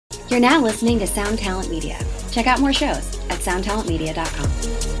You're now listening to Sound Talent Media. Check out more shows at soundtalentmedia.com.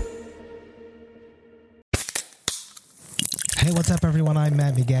 Hey, what's up, everyone? I'm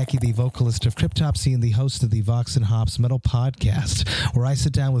Matt Migaki, the vocalist of Cryptopsy and the host of the Vox and Hops Metal Podcast, where I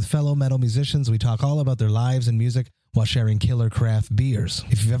sit down with fellow metal musicians. We talk all about their lives and music while sharing killer craft beers.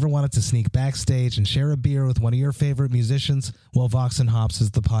 If you've ever wanted to sneak backstage and share a beer with one of your favorite musicians, well, Vox and Hops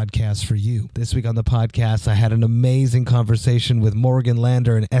is the podcast for you. This week on the podcast, I had an amazing conversation with Morgan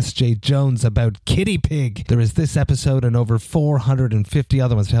Lander and S.J. Jones about Kitty Pig. There is this episode and over 450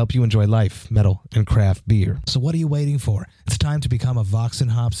 other ones to help you enjoy life, metal, and craft beer. So what are you waiting for? It's time to become a Vox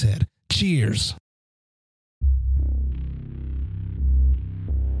and Hops head. Cheers!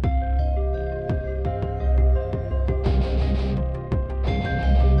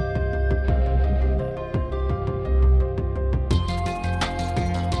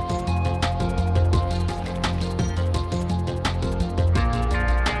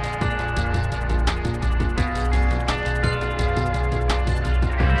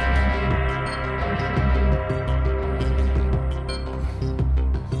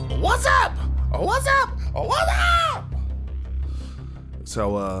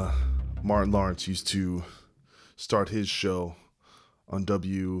 So, Martin Lawrence used to start his show on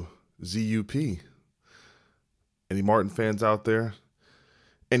WZUP. Any Martin fans out there?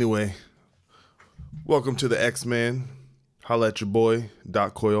 Anyway, welcome to the X-Man. Holla at your boy,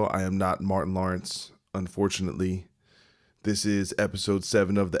 Doc Coyle. I am not Martin Lawrence, unfortunately. This is episode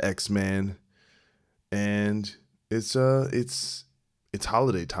 7 of the X-Man, and it's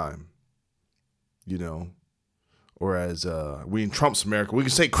holiday time, you know. Or as we in Trump's America, we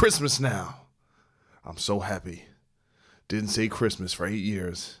can say Christmas now. I'm so happy. Didn't say Christmas for 8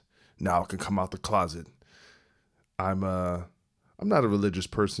 years. Now I can come out the closet. I'm not a religious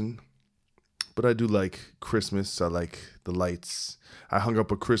person, but I do like Christmas. I like the lights. I hung up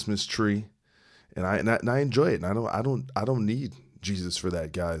a Christmas tree, and I enjoy it. And I don't need Jesus for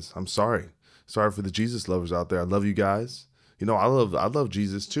that, guys. I'm sorry. Sorry for the Jesus lovers out there. I love you guys. You know, I love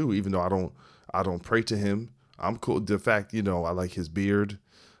Jesus too, even though I don't pray to him. I'm cool. The fact, you know, I like his beard,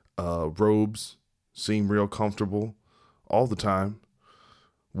 robes, seem real comfortable all the time.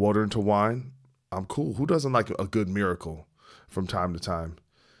 Water into wine. I'm cool. Who doesn't like a good miracle from time to time?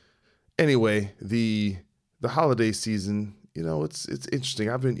 Anyway, the holiday season, you know, it's interesting.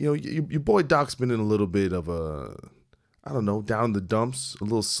 I've been, you know, your boy Doc's been in a little bit of a, I don't know, down in the dumps, a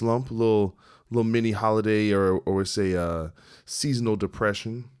little slump, a little mini holiday or say seasonal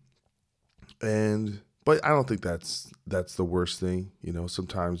depression. But I don't think that's the worst thing. You know,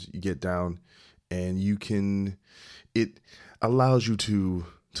 sometimes you get down and it allows you to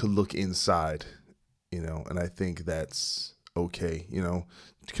look inside, you know, and I think that's okay. You know,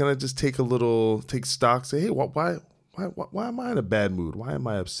 to kind of just take stock, say, hey, why am I in a bad mood? Why am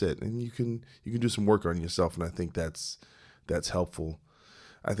I upset? And you can do some work on yourself. And I think that's helpful.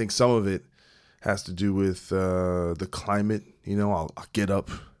 I think some of it has to do with the climate. You know, I'll get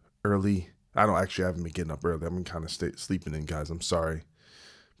up early. I haven't been getting up early. I've been kind of sleeping in, guys. I'm sorry.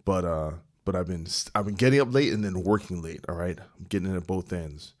 But I've been getting up late and then working late, all right? I'm getting in at both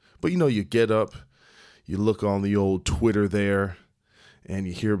ends. But, you know, you get up, you look on the old Twitter there, and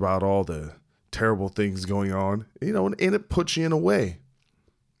you hear about all the terrible things going on, you know, and it puts you in a way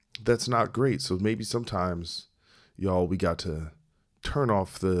that's not great. So maybe sometimes, y'all, we got to turn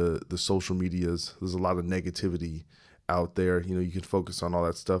off the social medias. There's a lot of negativity out there. You know, you can focus on all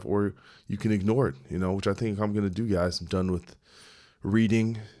that stuff or you can ignore it, you know, which I think I'm going to do, guys. I'm done with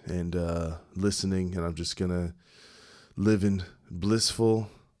reading and listening, and I'm just going to live in blissful,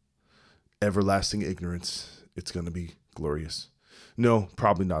 everlasting ignorance. It's going to be glorious. No,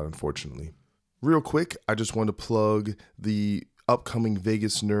 probably not, unfortunately. Real quick, I just want to plug the upcoming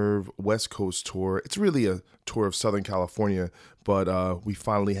Vegas Nerve West Coast tour. It's really a tour of Southern California, but we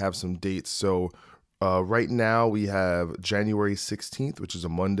finally have some dates. So right now we have January 16th, which is a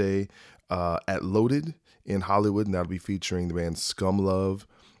Monday, at Loaded in Hollywood, and that'll be featuring the band Scum Love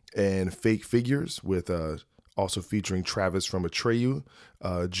and Fake Figures, with also featuring Travis from Atreyu.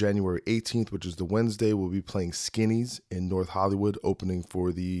 January 18th, which is the Wednesday, we'll be playing Skinnies in North Hollywood, opening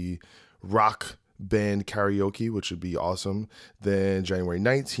for the rock band Karaoke, which would be awesome. Then January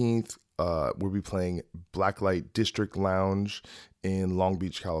 19th, we'll be playing Blacklight District Lounge in Long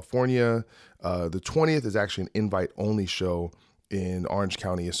Beach, California. The 20th is actually an invite-only show in Orange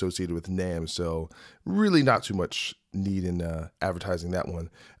County associated with NAMM, so really not too much need in advertising that one.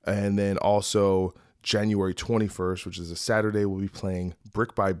 And then also January 21st, which is a Saturday, we'll be playing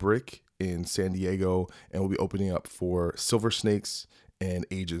Brick by Brick in San Diego, and we'll be opening up for Silver Snakes and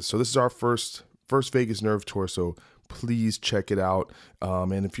Ages. So this is our first Vegas Nerve tour, so please check it out.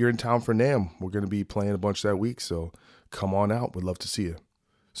 And if you're in town for NAMM, we're going to be playing a bunch that week. So come on out. We'd love to see you.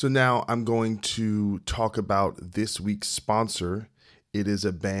 So now I'm going to talk about this week's sponsor. It is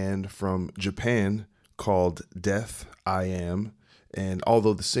a band from Japan called Death I Am. And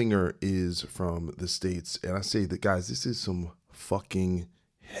although the singer is from the States, and I say that, guys, this is some fucking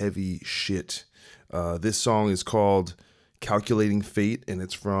heavy shit. This song is called Calculating Fate, and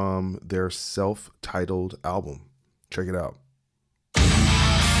it's from their self-titled album. Check it out.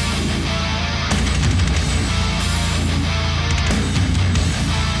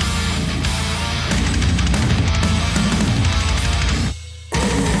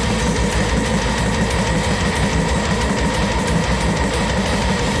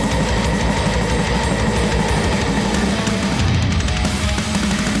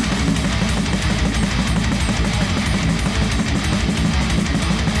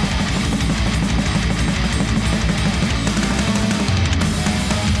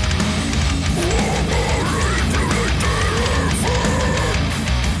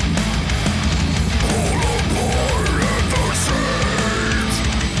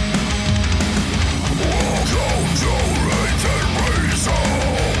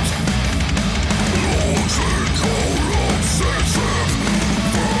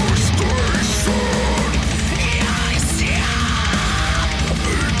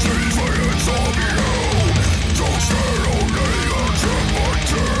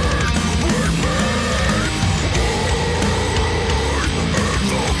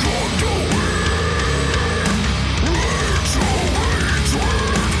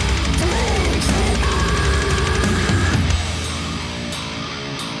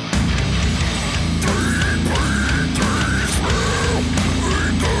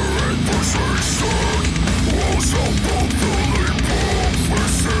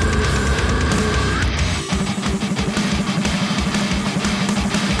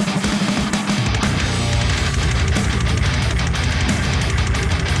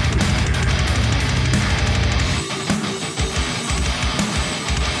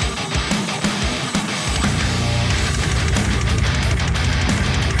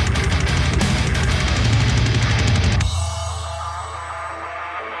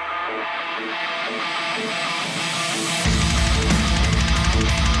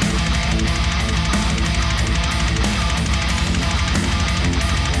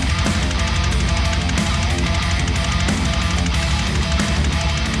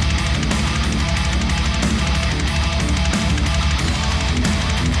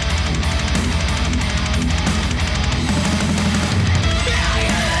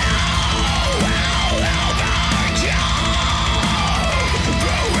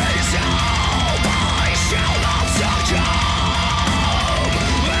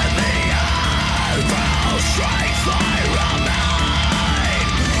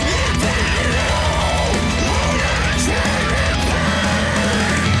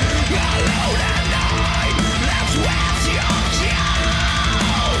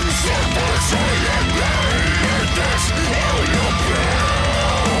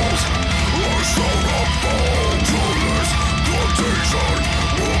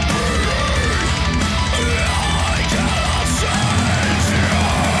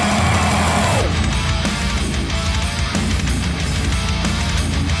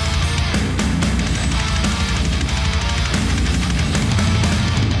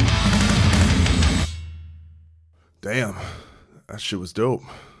 Damn, that shit was dope,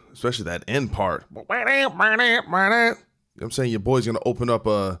 especially that end part. You know what I'm saying? Your boy's gonna open up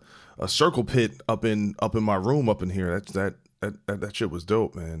a circle pit up in my room up in here. That shit was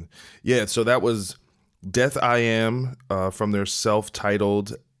dope, man. Yeah, so that was Death I Am from their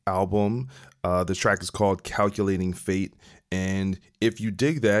self-titled album. The track is called Calculating Fate. And if you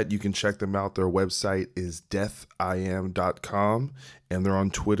dig that, you can check them out. Their website is deathiam.com, and they're on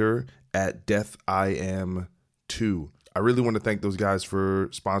Twitter at deathiam2. I really want to thank those guys for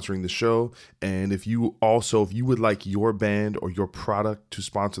sponsoring the show. And if you would like your band or your product to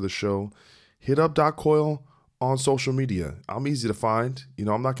sponsor the show, hit up Doc Coyle on social media. I'm easy to find. You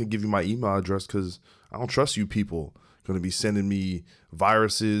know, I'm not going to give you my email address because I don't trust you people. Going to be sending me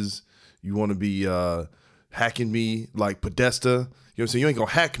viruses. You want to be hacking me like Podesta. You know what I'm saying? You ain't going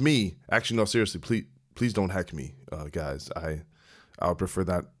to hack me. Actually, no, seriously, please don't hack me, guys. I would prefer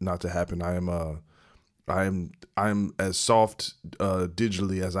that not to happen. I'm as soft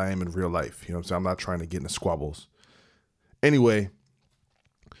digitally as I am in real life. You know what I'm saying? I'm not trying to get into squabbles. Anyway,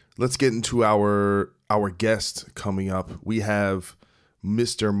 let's get into our guest coming up. We have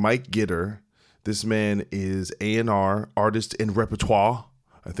Mr. Mike Gitter. This man is A&R, artist in repertoire,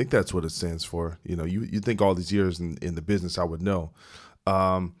 I think that's what it stands for. You know, you think all these years in the business, I would know.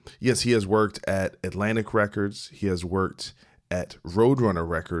 Yes, he has worked at Atlantic Records. He has worked at Roadrunner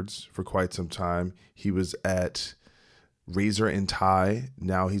Records for quite some time. He was at Razor and Tie.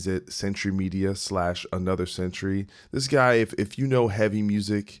 Now he's at Century Media / Another Century. This guy, if you know heavy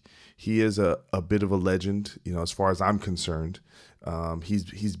music, he is a bit of a legend, you know, as far as I'm concerned.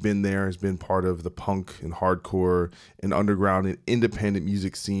 He's been there, has been part of the punk and hardcore and underground and independent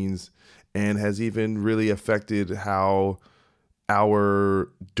music scenes, and has even really affected how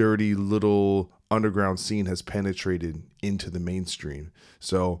our dirty little underground scene has penetrated into the mainstream.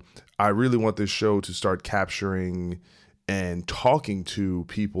 So I really want this show to start capturing and talking to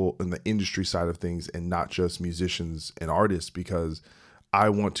people in the industry side of things and not just musicians and artists, because I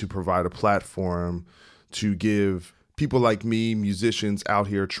want to provide a platform to give people like me, musicians out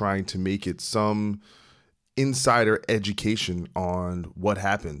here trying to make it some insider education on what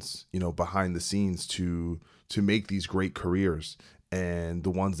happens, you know, behind the scenes to make these great careers and the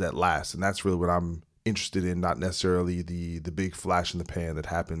ones that last. And that's really what I'm interested in, not necessarily the big flash in the pan that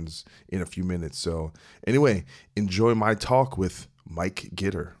happens in a few minutes. So anyway, enjoy my talk with Mike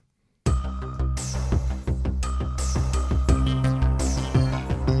Gitter.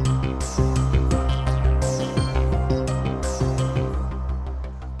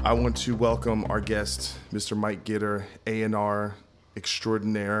 I want to welcome our guest, Mr. Mike Gitter, A&R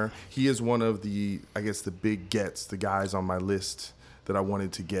extraordinaire. He is one of the big gets, the guys on my list that I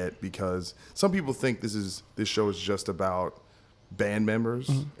wanted to get, because some people think this show is just about band members,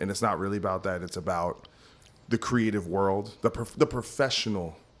 and it's not really about that. It's about the creative world, the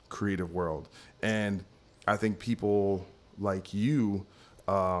professional creative world. And I think people like you,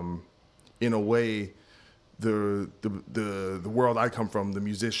 in a way, the world I come from, the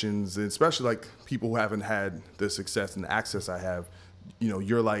musicians, and especially like people who haven't had the success and the access I have, you know,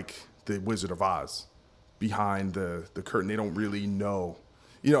 you're like the Wizard of Oz behind the curtain. They don't really know.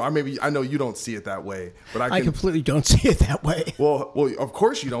 You know, I know you don't see it that way, but I completely don't see it that way. Well, of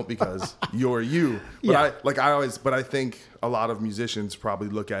course you don't, because you're you. But yeah. I think a lot of musicians probably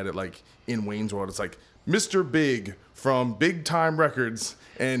look at it like in Wayne's World. It's like Mr. Big from Big Time Records,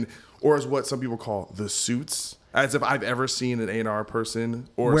 or is what some people call the Suits. As if I've ever seen an A&R person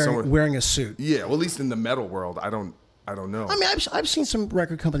or someone wearing a suit. Yeah, well, at least in the metal world, I don't know. I mean, I've seen some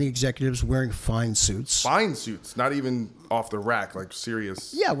record company executives wearing fine suits. Fine suits, not even off the rack, like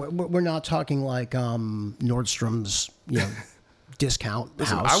serious. Yeah, we're not talking like Nordstrom's, you know, discount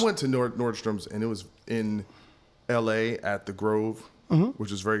Listen, house. I went to Nordstrom's, and it was in L.A. at the Grove,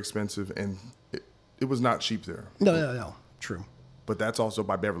 which is very expensive, and it was not cheap there. No. True. But that's also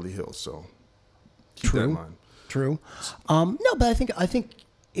by Beverly Hills, so keep that in mind. True. No, but I think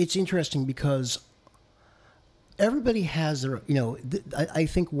it's interesting because everybody has their, you know, I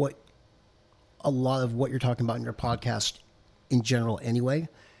think what a lot of what you're talking about in your podcast in general anyway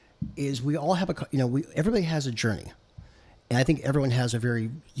is we all have everybody has a journey. And I think everyone has a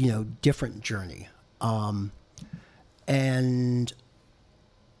very, you know, different journey. And,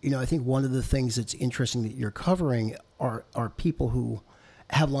 you know, I think one of the things that's interesting that you're covering are people who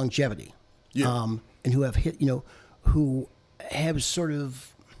have longevity. Yeah. And who have who have sort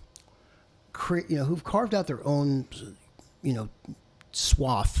of, who've carved out their own, you know,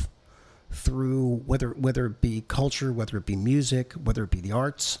 swath through whether it be culture, whether it be music, whether it be the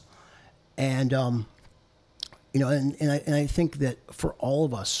arts, and you know, and I think that for all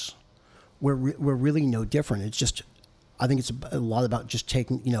of us, we're really no different. It's just, I think it's a lot about just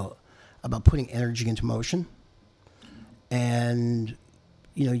taking, you know, about putting energy into motion, and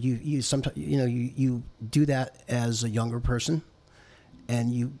you know, you sometimes, you know, you do that as a younger person,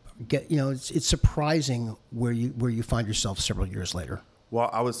 and you get, you know, it's surprising where you find yourself several years later. Well,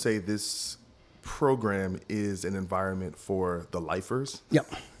 I would say this program is an environment for the lifers.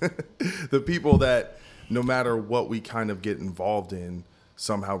 Yep. The people that no matter what we kind of get involved in,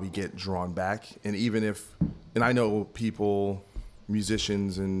 somehow we get drawn back. And even if, and I know people,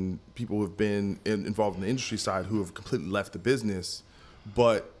 musicians and people who have been involved in the industry side who have completely left the business,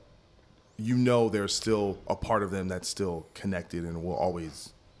 but you know there's still a part of them that's still connected and will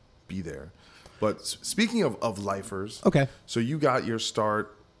always be there. But speaking of lifers, okay. So you got your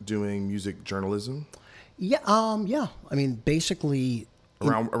start doing music journalism? Yeah. Yeah. I mean, basically.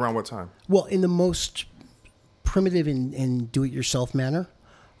 Around what time? Well, in the most primitive and do-it-yourself manner.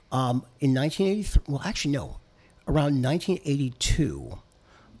 In 1983, well, actually, no. Around 1982,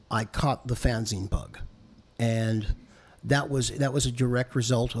 I caught the fanzine bug. And that was a direct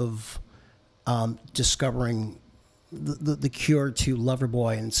result of discovering the cure to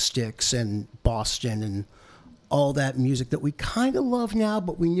Loverboy and Styx and Boston and all that music that we kind of love now,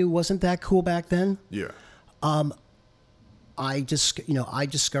 but we knew wasn't that cool back then. Yeah. I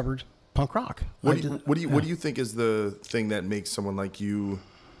discovered punk rock. What do you think is the thing that makes someone like you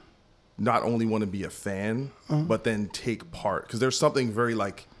not only want to be a fan, but then take part? Because there's something very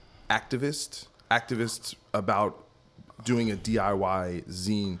like activist about doing a DIY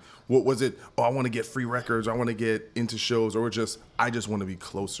zine. What was it? Oh, I want to get free records. I want to get into shows, or just I just want to be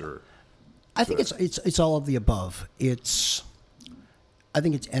closer. I think it's all of the above. I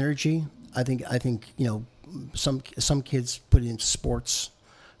think it's energy. I think some kids put it into sports.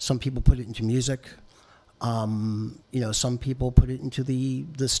 Some people put it into music. Some people put it into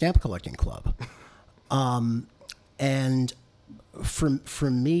the stamp collecting club. And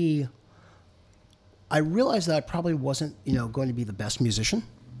for me, I realized that I probably wasn't, going to be the best musician.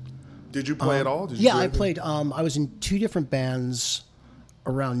 Did you play at all? Did you I played. I was in 2 different bands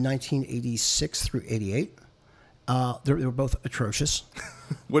around 1986 through 88. They were both atrocious.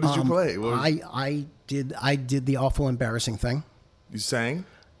 What did you play? I did the awful embarrassing thing. You sang?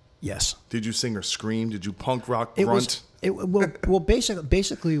 Yes. Did you sing or scream? Did you punk rock grunt?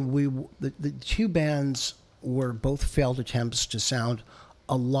 Basically, the 2 bands were both failed attempts to sound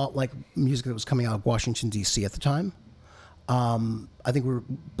a lot like music that was coming out of Washington D.C. at the time. I think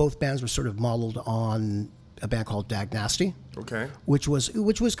both bands were sort of modeled on a band called Dag Nasty. Okay. Which was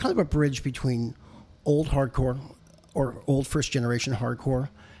kind of a bridge between old hardcore or old first generation hardcore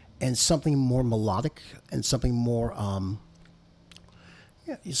and something more melodic and something more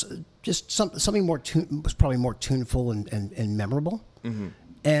something more was probably more tuneful and memorable. Mm-hmm.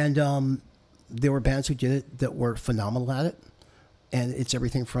 And there were bands who did it that were phenomenal at it. And it's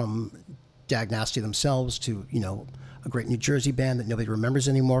everything from Dag Nasty themselves to, a great New Jersey band that nobody remembers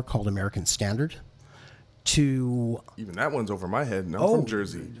anymore called American Standard. To even that one's over my head. I'm from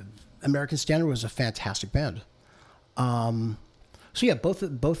Jersey. American Standard was a fantastic band. Both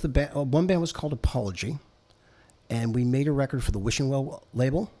the band. One band was called Apology, and we made a record for the Wishing Well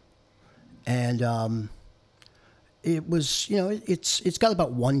label, and it was it's got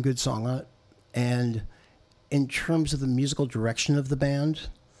about one good song on it, and in terms of the musical direction of the band,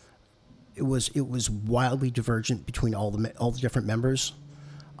 it was wildly divergent between all the different members.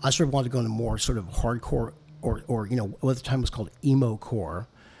 I sort of wanted to go into more sort of hardcore or what at the time was called emo core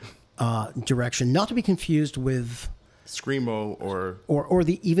direction, not to be confused with screamo or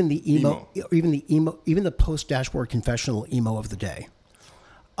even the post Dashboard Confessional emo of the day.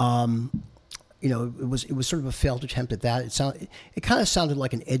 It was sort of a failed attempt at that. It kind of sounded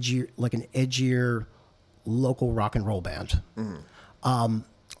like an edgier local rock and roll band. Mm-hmm.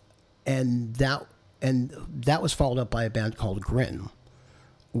 And that was followed up by a band called Grin,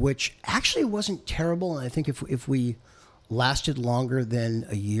 which actually wasn't terrible. And I think if we lasted longer than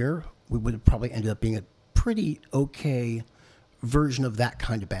a year, we would have probably ended up being a pretty okay version of that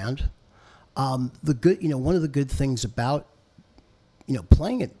kind of band. One of the good things about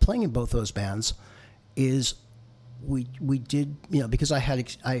playing in both those bands is we did because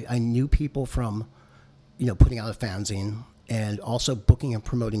I knew people from putting out a fanzine and also booking and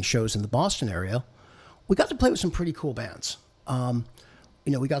promoting shows in the Boston area. We got to play with some pretty cool bands.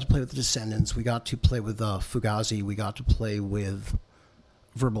 We got to play with the Descendants. We got to play with Fugazi. We got to play with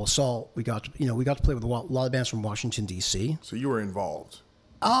Verbal Assault. We got to play with a lot of bands from Washington D.C. So you were involved.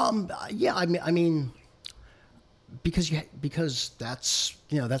 Yeah. I mean, because that's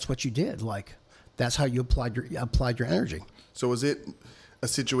what you did. Like that's how you applied your energy. So was it a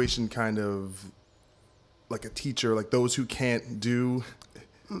situation kind of like a teacher, like those who can't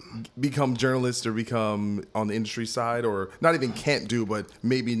become journalists or become on the industry side, or not even can't do, but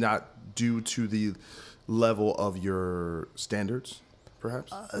maybe not due to the level of your standards,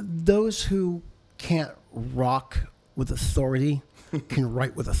 perhaps? Those who can't rock with authority can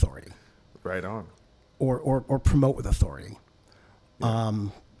write with authority. Right on. Or promote with authority. Yeah.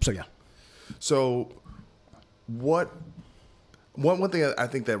 Yeah. So one thing I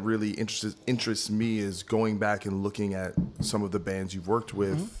think that really interests me is going back and looking at some of the bands you've worked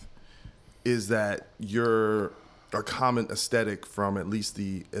with. Mm-hmm. Is that your a common aesthetic from at least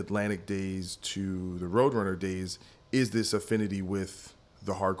the Atlantic days to the Roadrunner days is this affinity with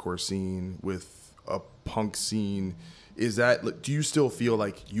the hardcore scene, with a punk scene. Do you still feel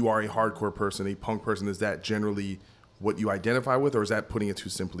like you are a hardcore person, a punk person? Is that generally what you identify with, or is that putting it too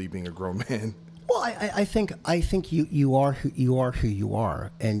simply, being a grown man? Well, I think you are who you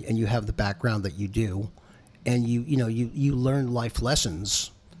are, and you have the background that you do, and you learn life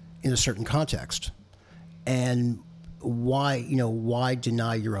lessons in a certain context, and why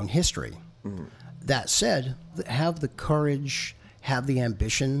deny your own history? Mm-hmm. That said, have the courage, have the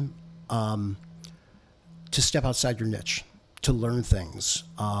ambition to step outside your niche, to learn things,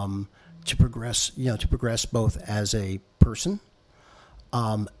 to progress, to progress both as a person,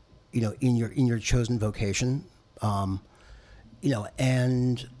 in your chosen vocation, and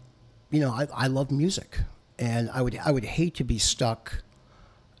I love music, and I would hate to be stuck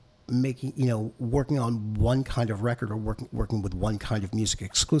working on one kind of record or working with one kind of music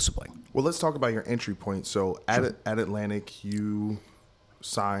exclusively. Well, let's talk about your entry point. So at Atlantic, you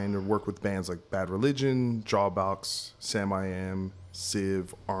signed or worked with bands like Bad Religion, Jawbox, Sam I Am,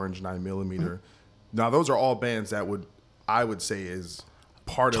 Civ, Orange 9mm. Mm-hmm. Now, those are all bands that I would say is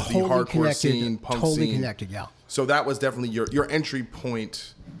part of the hardcore scene, punk scene. Totally connected, yeah. So that was definitely your entry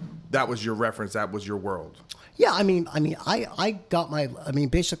point. That was your reference. That was your world. Yeah, I got my.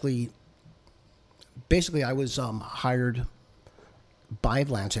 Basically, I was hired by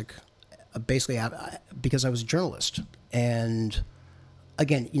Atlantic, because I was a journalist, and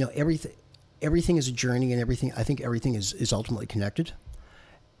again, everything is a journey, and I think everything is ultimately connected,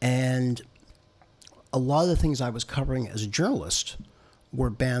 and a lot of the things I was covering as a journalist were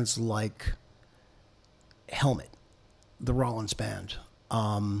bands like Helmet, the Rollins Band,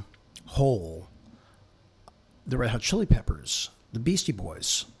 Hole, the Red Hot Chili Peppers, the Beastie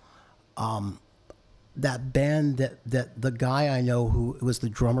Boys, that band that the guy I know who was the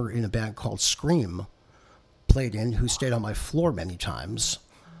drummer in a band called Scream played in, who stayed on my floor many times,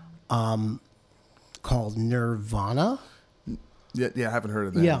 called Nirvana. Yeah, I haven't heard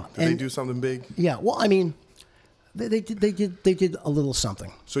of that. Yeah, did they do something big? Yeah, well, they did a little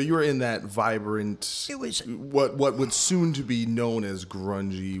something. So you were in that vibrant, it was what would soon to be known as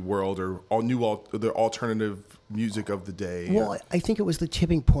grungy world, or the alternative music of the day. Well, I think it was the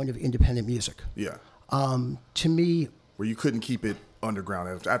tipping point of independent music. Yeah. To me, where you couldn't keep it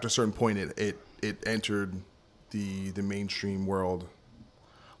underground. After a certain point, it entered the mainstream world.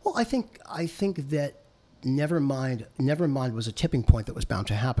 Well, I think that Nevermind was a tipping point that was bound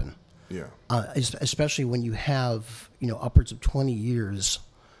to happen. Yeah. Especially when you have upwards of 20 years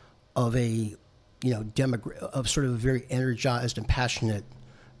of a of sort of a very energized and passionate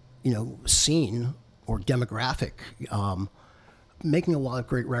scene or demographic, making a lot of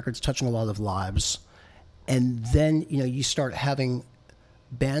great records, touching a lot of lives, and then you start having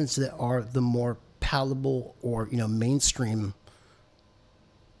bands that are the more palatable or mainstream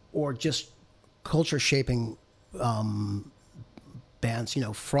or just culture shaping bands,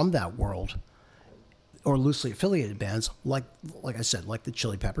 from that world, or loosely affiliated bands, like I said, like the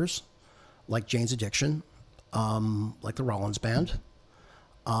Chili Peppers, like Jane's Addiction, like the Rollins Band,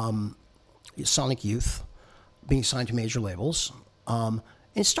 Sonic Youth, being signed to major labels, and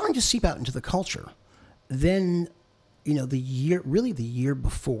it's starting to seep out into the culture. Then, the year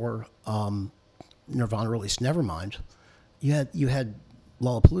before Nirvana released Nevermind, you had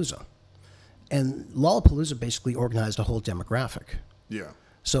Lollapalooza. And Lollapalooza basically organized a whole demographic. Yeah.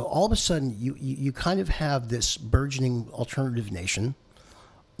 So all of a sudden, you kind of have this burgeoning alternative nation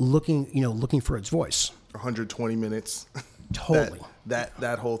looking for its voice. 120 minutes. Totally.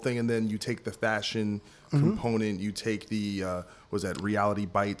 that whole thing, and then you take the fashion component. You take the Reality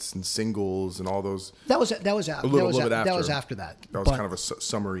Bites and singles and all those. That was after that. That was kind of a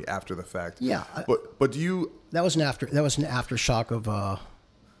summary after the fact. Yeah. But do you? That was an aftershock of.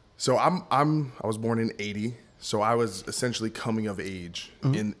 So I was born in 80, so I was essentially coming of age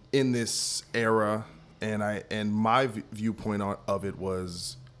in this era, and my viewpoint of it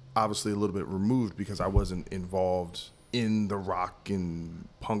was obviously a little bit removed because I wasn't involved in the rock and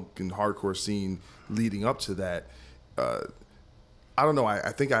punk and hardcore scene leading up to that. I don't know.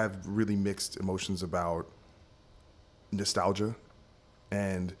 I think I have really mixed emotions about nostalgia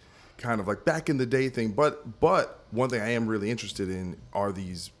and kind of like back in the day thing. But one thing I am really interested in are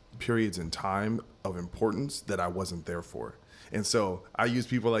these periods in time of importance that I wasn't there for. And so I use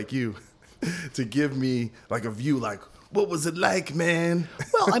people like you to give me like a view, like, what was it like, man?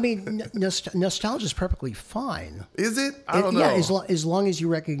 Well, nostalgia is perfectly fine. Is it? I don't know. Yeah, as long as you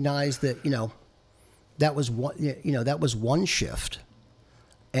recognize that, that was one shift,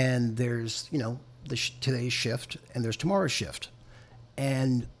 and there's, today's shift, and there's tomorrow's shift.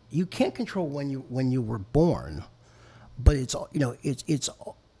 And you can't control when you were born, but it's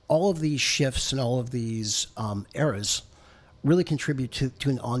all of these shifts and all of these eras really contribute to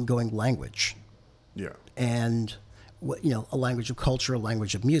an ongoing language. Yeah. And, a language of culture, a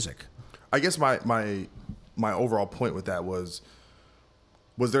language of music. I guess my overall point with that was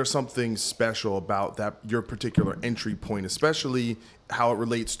there something special about that, your particular entry point, especially how it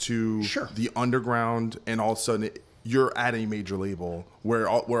relates to the underground, and all of a sudden you're at a major label where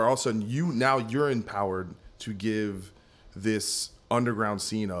all of a sudden you're empowered to give this underground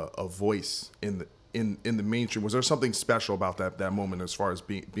scene a voice in in the mainstream? Was there something special about that moment as far as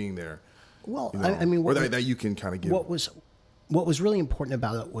being there? Well, You know, I mean, or that you can kind of give. what was really important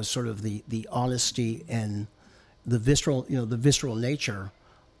about it was sort of the honesty and the visceral nature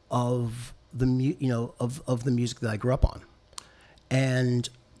of the of the music that I grew up on. And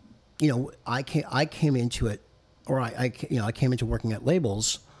I came into it, or I came into working at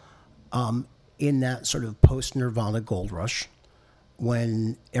labels in that sort of post Nirvana gold rush,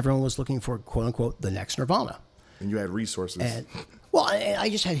 when everyone was looking for quote unquote the next Nirvana. And you had resources. And well, I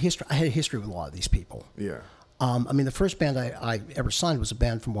just had history. I had a history with a lot of these people. Yeah. I mean, the first band I ever signed was a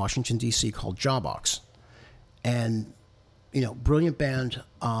band from Washington D.C. called Jawbox, and brilliant band.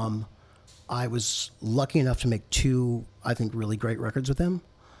 I was lucky enough to make 2, I think, really great records with them.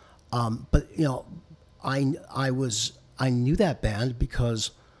 But I knew that band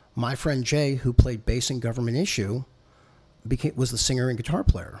because my friend Jay, who played bass in Government Issue, was the singer and guitar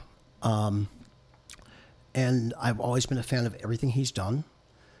player. And I've always been a fan of everything he's done.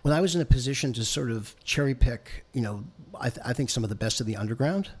 When I was in a position to sort of cherry pick, I think some of the best of the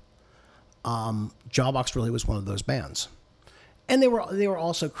underground, Jawbox really was one of those bands. And they were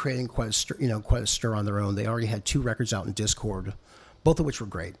also creating quite a stir on their own. They already had 2 records out in Discord, both of which were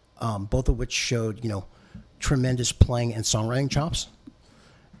great. Both of which showed tremendous playing and songwriting chops.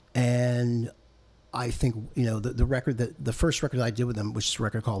 And I think the first record I did with them, which is a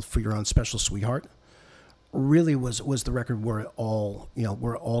record called "For Your Own Special Sweetheart," really was the record where it all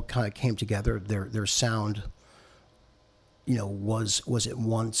kind of came together. Their sound was at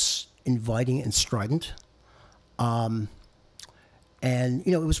once inviting and strident. And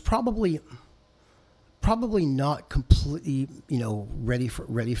it was probably not completely ready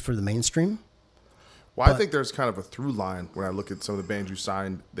for the mainstream. Well, I think there's kind of a through line when I look at some of the bands you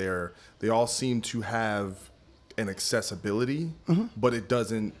signed there. They all seem to have an accessibility, but it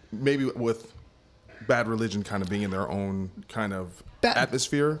doesn't. Maybe with Bad Religion kind of being in their own kind of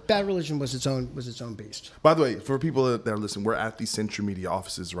atmosphere. Bad Religion was its own beast. By the way, for people that are listening, we're at the Century Media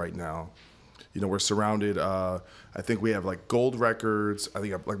offices right now. We're surrounded. I think we have like gold records. I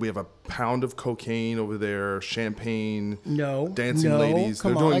think we have a pound of cocaine over there, champagne. Dancing ladies.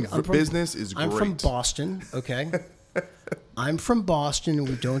 Come They're on. doing business is great. I'm from Boston, okay? I'm from Boston, and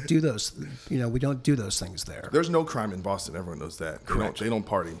we don't do those. We don't do those things there. There's no crime in Boston. Everyone knows that. They don't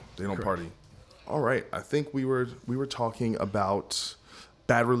party. They don't party. All right. I think we were talking about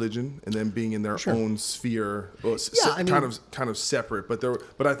Bad Religion and then being in their own sphere, kind of separate.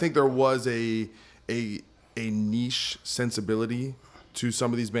 But I think there was a niche sensibility to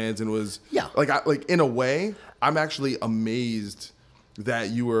some of these bands, and it was like in a way, I'm actually amazed that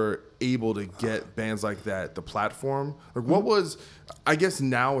you were able to get bands like that the platform. Like, what was, I guess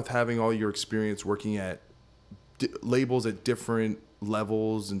now with having all your experience working at labels at different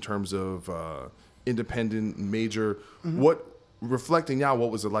levels in terms of independent, major, reflecting now, what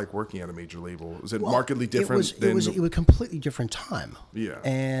was it like working at a major label? Was it markedly different? It was a completely different time. Yeah.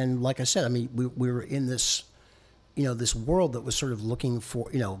 And like I said, I mean, we were in this, this world that was sort of looking for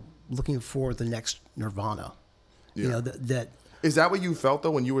the next Nirvana. Yeah. That. Is that what you felt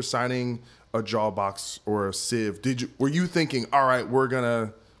though when you were signing a Jawbox or a Civ? Were you thinking, all right, we're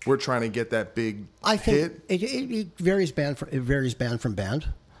trying to get that big hit? It varies band from band.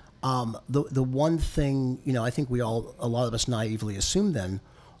 The one thing, I think a lot of us naively assumed then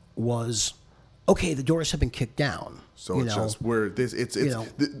was, okay, the Doors have been kicked down. So it's just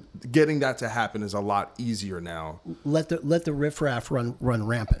getting that to happen is a lot easier now. Let the riffraff run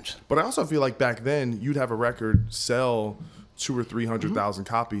rampant. But I also feel like back then you'd have a record sell 200,000 or 300,000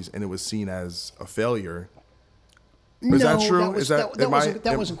 copies and it was seen as a failure. Is that true?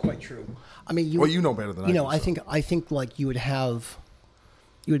 That wasn't quite true. I mean, you know better than I do. I think like you had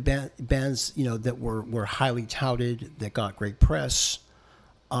bands that were highly touted, that got great press,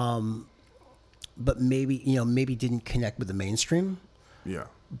 but maybe didn't connect with the mainstream. Yeah.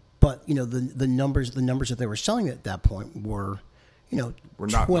 But the numbers that they were selling at that point were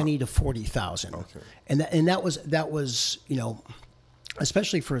 20 to 40,000. Okay. And that was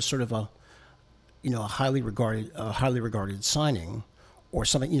especially for a sort of a highly regarded signing, or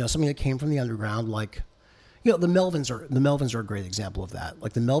something that came from the underground, like the Melvins are a great example of that.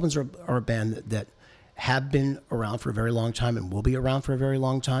 Like the Melvins are a band that have been around for a very long time and will be around for a very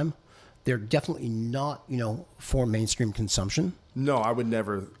long time. They're definitely not, for mainstream consumption. No, I would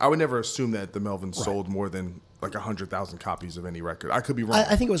never assume that the Melvins sold more than like 100,000 copies of any record. I could be wrong.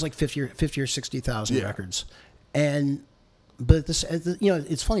 I think it was like 50 or 60,000 records. But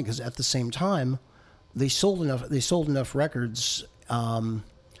it's funny because at the same time, they sold enough records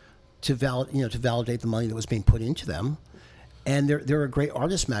to validate the money that was being put into them, and they're a great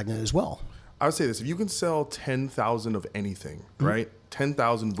artist magnet as well. I would say this: if you can sell 10,000 of anything, right?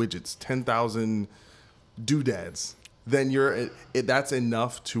 10,000 widgets, 10,000 doodads, then that's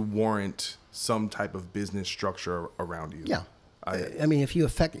enough to warrant some type of business structure around you. Yeah. I mean, if you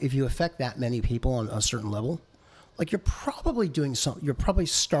affect that many people on a certain level, like you're probably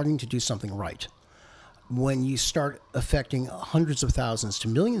starting to do something right. When you start affecting hundreds of thousands to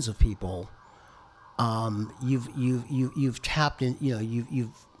millions of people, you've tapped in.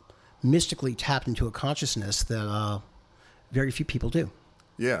 You've mystically tapped into a consciousness that very few people do.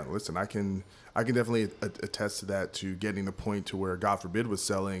 Yeah, listen, I can definitely attest to that. To getting the point to where, God forbid, was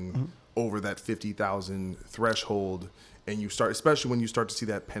selling over that 50,000 threshold. And you start, especially when you start to see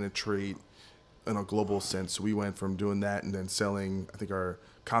that penetrate in a global sense. So we went from doing that and then selling, I think our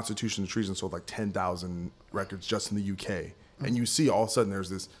Constitution of Treason sold like 10,000 records just in the UK. And you see all of a sudden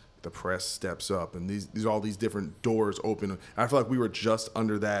the press steps up and these all these different doors open. And I feel like we were just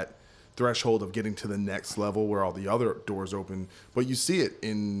under that threshold of getting to the next level where all the other doors open. But you see it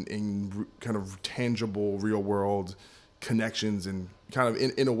in kind of tangible, real world connections, and kind of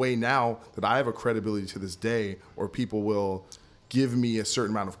in a way now that I have a credibility to this day, or people will give me a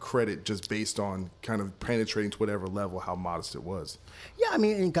certain amount of credit just based on kind of penetrating to whatever level, how modest it was. Yeah, I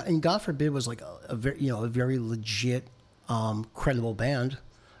mean, and God forbid was like a very legit, credible band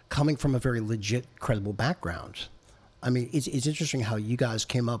coming from a very legit, credible background. I mean, it's interesting how you guys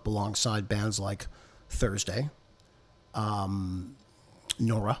came up alongside bands like Thursday, Nora,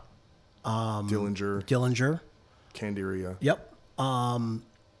 Dillinger, Candiria. Yep.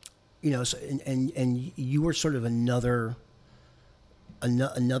 So, and you were sort of another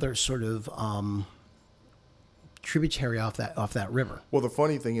sort of tributary off that river. Well, the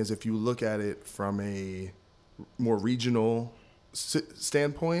funny thing is, if you look at it from a more regional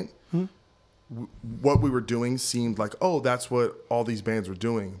standpoint, what we were doing seemed like, oh, that's what all these bands were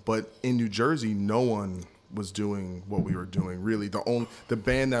doing. But in New Jersey, no one was doing what we were doing. Really, the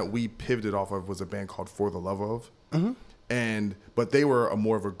band that we pivoted off of was a band called For the Love Of. But they were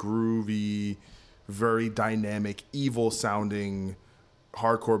more of a groovy, very dynamic, evil sounding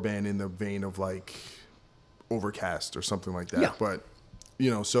hardcore band in the vein of like Overcast or something like that. Yeah. But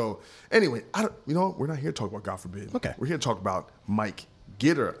so anyway, we're not here to talk about God forbid. Okay. We're here to talk about Mike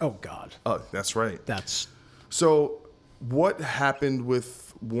Gitter. Oh God. That's right. So what happened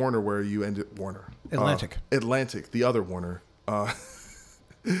with Warner where you ended Atlantic, the other Warner.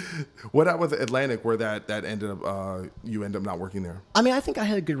 What happened with Atlantic where that ended up, you end up not working there? I mean, I think I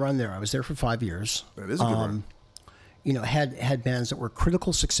had a good run there. I was there for 5 years. That is a good run. Had bands that were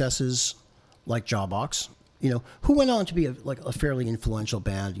critical successes like Jawbox, who went on to be a fairly influential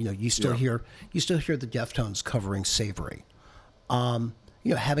band. You still hear the Deftones covering Savory.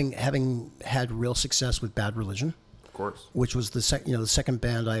 Having had real success with Bad Religion, of course, which was the second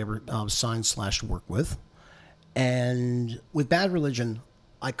band I ever signed / worked with. And with Bad Religion,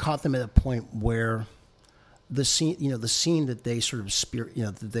 I caught them at a point where the scene that they sort of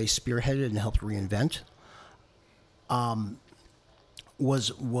that they spearheaded and helped reinvent,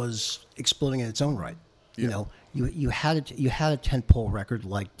 was exploding in its own right. Yeah. You had a tentpole record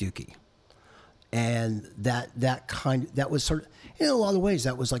like Dookie, and that was sort of, in a lot of ways,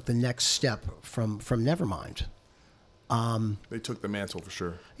 that was like the next step from Nevermind. They took the mantle for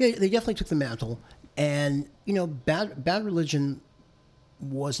sure. Yeah, they definitely took the mantle. And, Bad Religion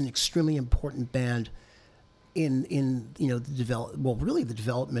was an extremely important band in the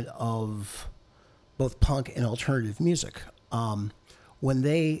development of both punk and alternative music. When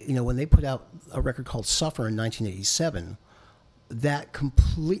they put out a record called Suffer in 1987, that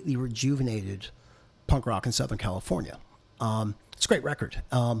completely rejuvenated punk rock in Southern California. It's a great record.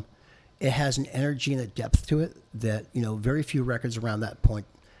 It has an energy and a depth to it that, very few records around that point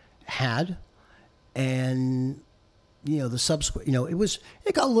had. And the subsequent,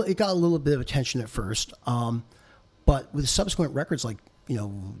 it got a little bit of attention at first, but with subsequent records like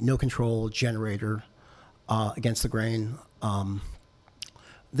No Control, Generator, Against the Grain,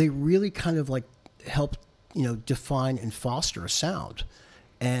 they really kind of like helped define and foster a sound,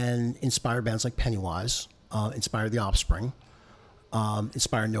 and inspire bands like Pennywise, inspire The Offspring,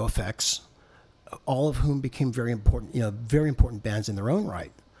 inspire NoFX, all of whom became very important bands in their own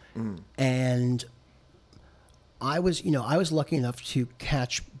right. And I was lucky enough to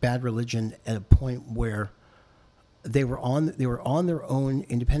catch Bad Religion at a point where they were on their own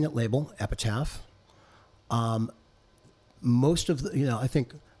independent label, Epitaph. Most of I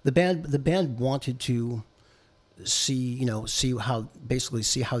think the band wanted to see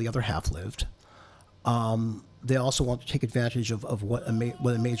how the other half lived. They also wanted to take advantage of what a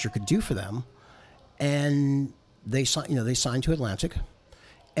major could do for them, and they signed to Atlantic.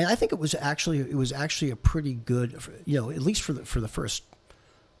 And I think it was actually a pretty good, at least for the first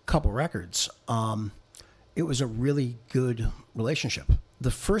couple records. It was a really good relationship.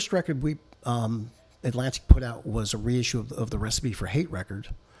 The first record we Atlantic put out was a reissue of the Recipe for Hate record,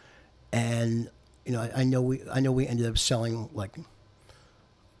 and I know we ended up selling like,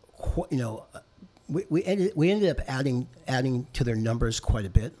 we ended up adding to their numbers quite a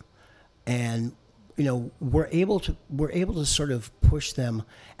bit, and we're able to sort of push them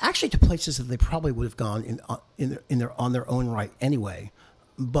actually to places that they probably would have gone on their own right anyway.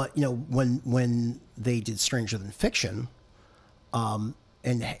 But when they did Stranger Than Fiction,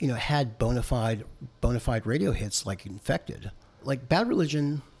 and had bona fide radio hits like Infected, like Bad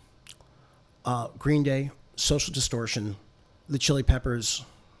Religion, Green Day, Social Distortion, the Chili Peppers,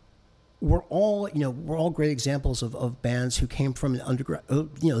 were all great examples of bands who came from an underground.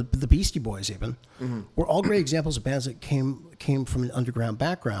 The Beastie Boys even were all great examples of bands that came from an underground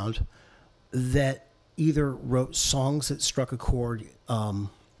background that either wrote songs that struck a chord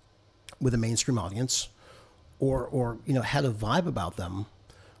with a mainstream audience, or had a vibe about them,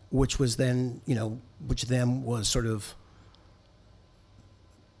 which then was sort of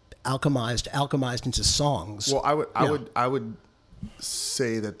alchemized into songs. Well, I would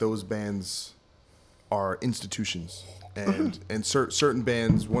say that those bands are institutions, and certain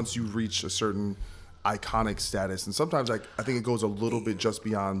bands, once you reach a certain iconic status, and sometimes I think it goes a little bit just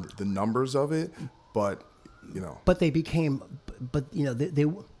beyond the numbers of it, but they became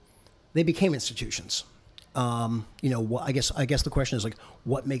institutions. I guess the question is like,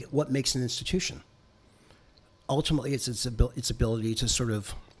 what makes an institution? Ultimately, it's its ability to sort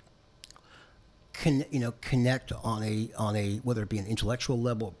of connect on a whether it be an intellectual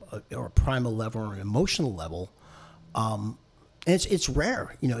level or a primal level or an emotional level. And it's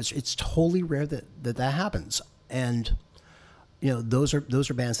rare. It's totally rare that happens. And those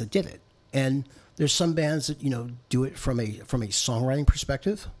are bands that did it. And there's some bands that do it from a songwriting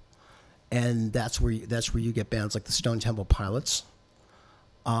perspective, and that's where you get bands like the Stone Temple Pilots,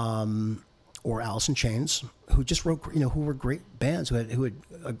 or Alice in Chains, who just wrote who were great bands who had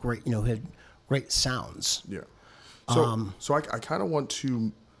a great who had great sounds. Yeah. So I kind of want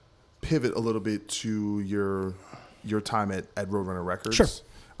to pivot a little bit to your time at Roadrunner Records. Sure.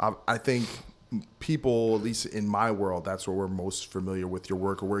 I think people, at least in my world, that's where we're most familiar with your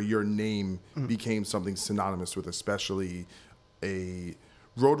work, or where your name became something synonymous with, especially a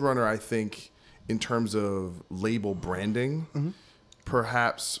Roadrunner. I think in terms of label branding,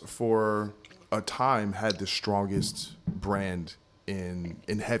 perhaps for a time had the strongest brand in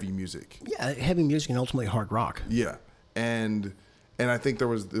heavy music. Yeah, heavy music and ultimately hard rock. Yeah, and I think there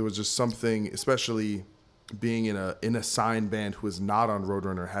was just something, especially being in a signed band who was not on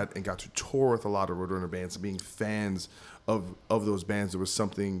Roadrunner, and got to tour with a lot of Roadrunner bands, and being fans of those bands. There was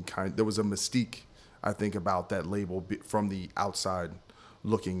there was a mystique, I think, about that label from the outside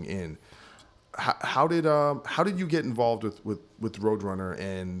looking in. How did you get involved with Roadrunner,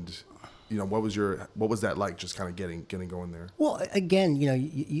 and what was that like, just kind of getting going there? Well, again,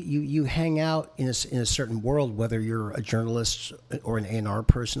 you hang out in a certain world, whether you're a journalist or an A&R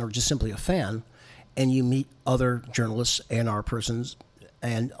person or just simply a fan, and you meet other journalists, A&R persons,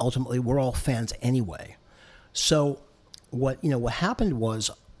 and ultimately we're all fans anyway. So what happened was,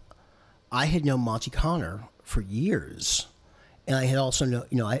 I had known Monty Connor for years, and I had also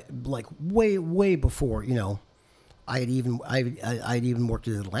I like way before I had even worked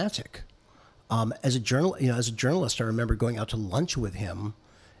at Atlantic. As a journalist, I remember going out to lunch with him,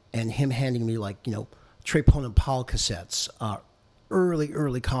 and him handing me Trey Ponen Paul cassettes,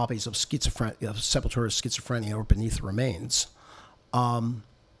 early copies of Sepultura's Schizophrenia or Beneath the Remains,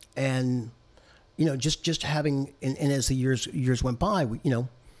 and just having and as the years went by,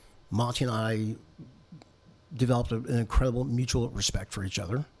 Monty and I developed an incredible mutual respect for each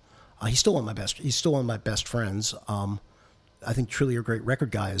other. He's still one of my best friends. I think truly a great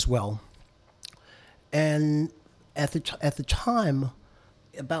record guy as well. And at the time,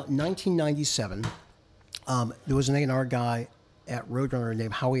 about 1997, there was an A&R guy at Roadrunner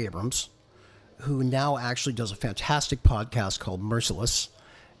named Howie Abrams, who now actually does a fantastic podcast called Merciless,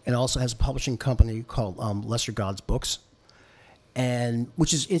 and also has a publishing company called Lesser Gods Books, and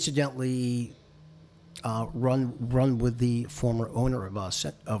which is incidentally run with the former owner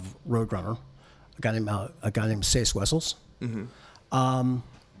of Roadrunner, a guy named Cees Wessels. Mm-hmm.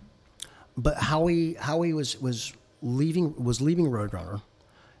 But Howie was leaving Roadrunner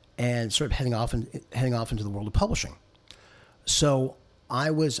and sort of heading off into the world of publishing. So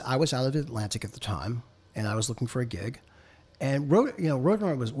I was out of Atlantic at the time, and I was looking for a gig. And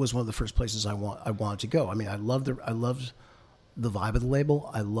Roadrunner was one of the first places I wanted to go. I mean, I loved the vibe of the label.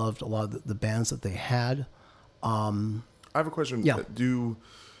 I loved a lot of the bands that they had. I have a question. Yeah.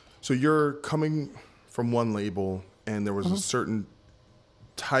 So you're coming from one label, and there was a certain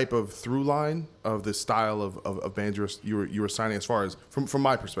type of through line of the style of bands you were signing, as far as from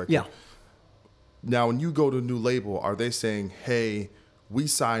my perspective. Yeah. Now, when you go to a new label, are they saying, hey, we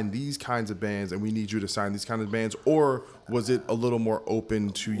sign these kinds of bands and we need you to sign these kinds of bands? Or was it a little more open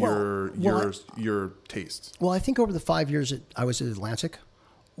to your tastes? Well, I think over the 5 years that I was at Atlantic,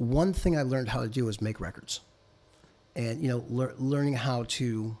 one thing I learned how to do was make records. And, learning how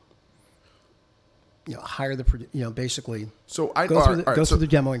to, hire basically so I go through the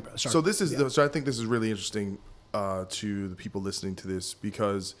demoing. Sorry. So this is so I think this is really interesting to the people listening to this,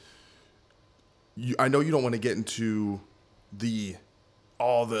 because I know you don't want to get into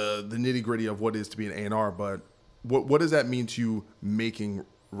all the nitty gritty of what it is to be an A&R, but what does that mean to you making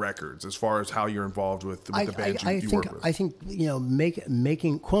records, as far as how you're involved with the bands you work with? I think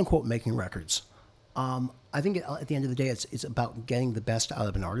making quote unquote making records. I think at the end of the day, it's about getting the best out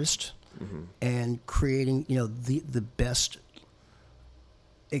of an artist and creating the best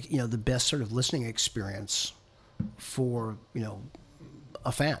sort of listening experience for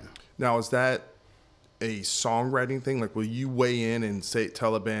a fan. Now, is that a songwriting thing? Like, will you weigh in and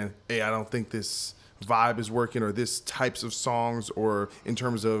tell a band, hey, I don't think this vibe is working, or this types of songs, or in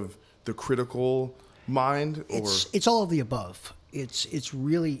terms of the critical mind? Or it's all of the above. It's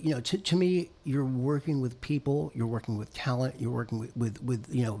really, to me, you're working with people, you're working with talent, you're working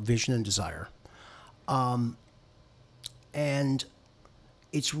with vision and desire, and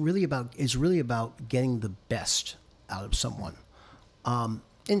it's really about getting the best out of someone. And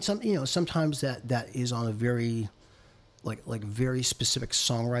sometimes that is on a very, like very specific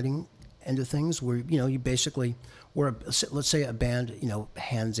songwriting end of things, where you basically, let's say a band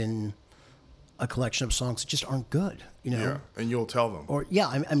hands in a collection of songs that just aren't good, Yeah, and you'll tell them. Or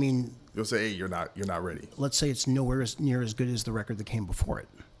I mean, you'll say, hey, you're not ready. Let's say it's nowhere near as good as the record that came before it.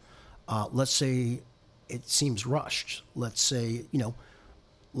 Let's say it seems rushed. Let's say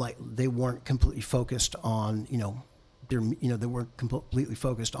like they weren't completely focused on they weren't completely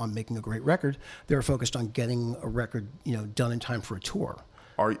focused on making a great record. They were focused on getting a record done in time for a tour.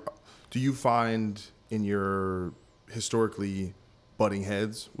 Do you find in your historically butting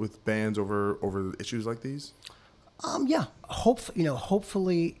heads with bands over issues like these? Yeah.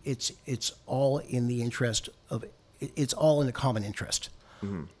 Hopefully it's all in the interest of it's all in a common interest.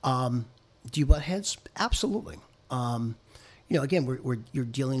 Mm-hmm. Do you butt heads? Absolutely. Again, you're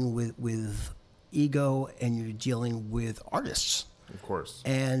dealing with ego, and you're dealing with artists. Of course.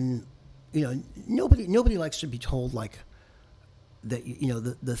 And nobody likes to be told like that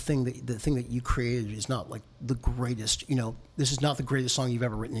the thing that you created is not like the greatest. This is not the greatest song you've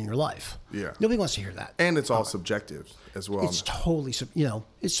ever written in your life. Yeah. Nobody wants to hear that. And it's all subjective as well. It's totally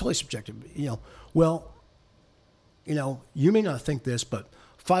it's totally subjective. Well, you may not think this, but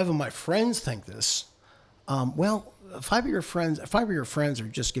 5 of my friends think this. Well, 5 of your friends are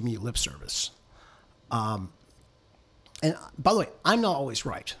just giving you lip service. And by the way, I'm not always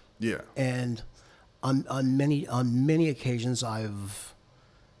right. Yeah. And on many occasions, I've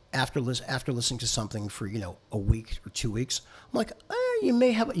after listening to something for a week or 2 weeks, I'm like, you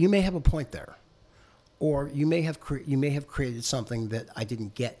may have a point there, or you may have created something that I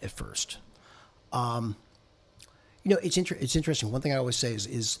didn't get at first. It's interesting. One thing I always say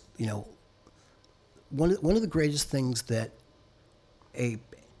is one of the greatest things that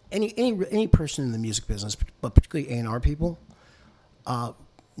any person in the music business, but particularly A&R people,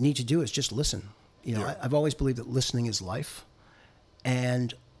 need to do is just listen. I've always believed that listening is life,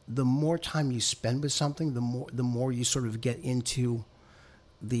 and the more time you spend with something, the more you sort of get into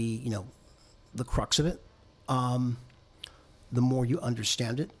the crux of it. The more you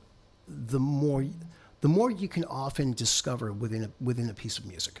understand it, the more you can often discover within a piece of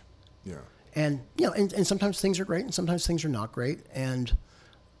music. Yeah. And and sometimes things are great, and sometimes things are not great. And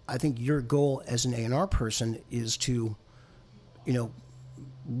I think your goal as an A&R person is to,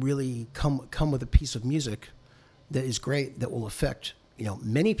 really come with a piece of music that is great, that will affect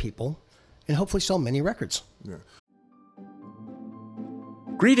many people, and hopefully sell many records. Yeah.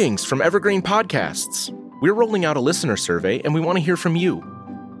 Greetings from Evergreen Podcasts. We're rolling out a listener survey, and we want to hear from you.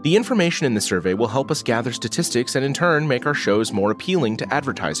 The information in the survey will help us gather statistics and in turn make our shows more appealing to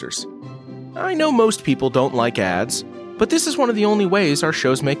advertisers. I know most people don't like ads, but this is one of the only ways our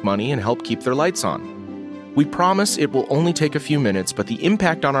shows make money and help keep their lights on. We promise it will only take a few minutes, but the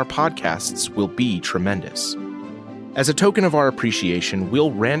impact on our podcasts will be tremendous. As a token of our appreciation,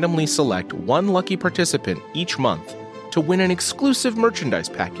 we'll randomly select one lucky participant each month to win an exclusive merchandise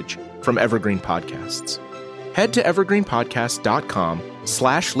package from Evergreen Podcasts. head to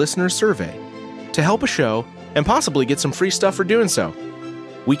evergreenpodcast.com/listenersurvey to help a show and possibly get some free stuff for doing so.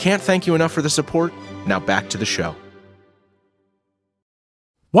 We can't thank you enough for the support. Now back to the show.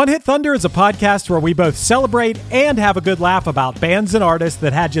 One Hit Thunder is a podcast where we both celebrate and have a good laugh about bands and artists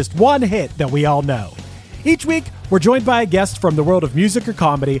that had just one hit that we all know. Each week, we're joined by a guest from the world of music or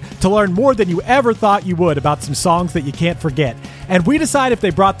comedy to learn more than you ever thought you would about some songs that you can't forget. And we decide if they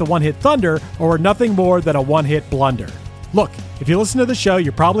brought the One Hit Thunder or were nothing more than a one-hit blunder. Look, if you listen to the show,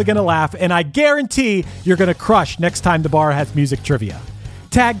 you're probably going to laugh, and I guarantee you're going to crush next time the bar has music trivia.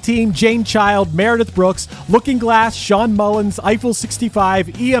 Tag Team, Jane Child, Meredith Brooks, Looking Glass, Sean Mullins, Eiffel 65,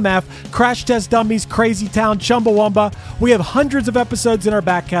 EMF, Crash Test Dummies, Crazy Town, Chumbawamba. We have hundreds of episodes in our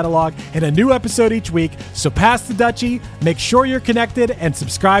back catalog and a new episode each week, so pass the Dutchie, make sure you're connected, and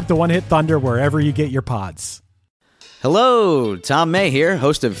subscribe to One Hit Thunder wherever you get your pods. Hello, Tom May here,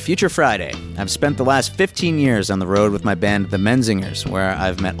 host of Future Friday. I've spent the last 15 years on the road with my band, The Menzingers, where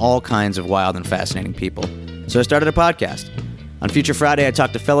I've met all kinds of wild and fascinating people. So I started a podcast. On Future Friday, I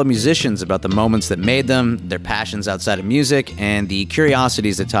talk to fellow musicians about the moments that made them, their passions outside of music, and the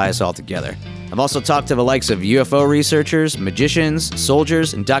curiosities that tie us all together. I've also talked to the likes of UFO researchers, magicians,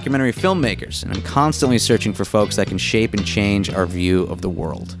 soldiers, and documentary filmmakers, and I'm constantly searching for folks that can shape and change our view of the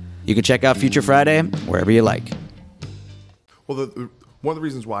world. You can check out Future Friday wherever you like. Well, one of the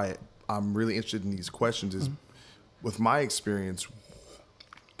reasons why I'm really interested in these questions is, with my experience,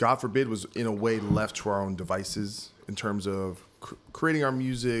 God forbid, was in a way left to our own devices in terms of creating our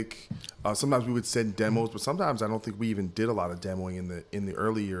music. Sometimes we would send demos, but sometimes I don't think we even did a lot of demoing in the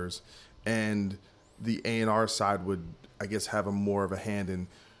early years. And the A&R side would, I guess, have a more of a hand in,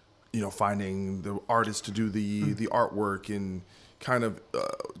 finding the artists to do the artwork and kind of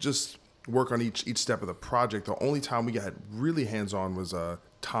just work on each step of the project. The only time we got really hands-on was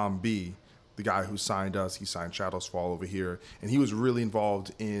Tom B., the guy who signed us. He signed Shadows Fall over here, and he was really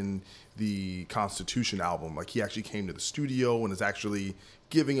involved in the Constitution album. Like, he actually came to the studio and is actually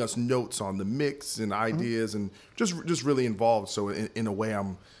giving us notes on the mix and ideas, and just really involved. So in a way,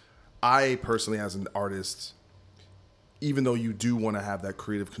 I personally, as an artist, even though you do want to have that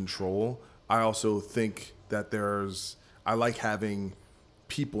creative control, I also think that I like having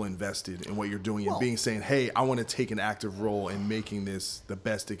people invested in what you're doing and saying, hey, I want to take an active role in making this the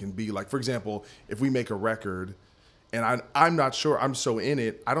best it can be. Like, for example, if we make a record and I'm not sure, I'm so in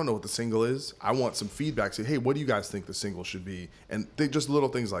it, I don't know what the single is. I want some feedback. Say, hey, what do you guys think the single should be? And just little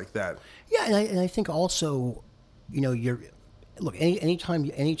things like that. Yeah, and I think also,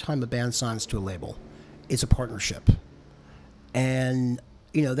 anytime a band signs to a label, it's a partnership, and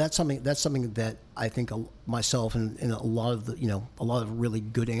that's something that I think myself and a lot of really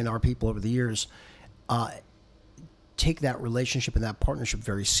good A&R people over the years take that relationship and that partnership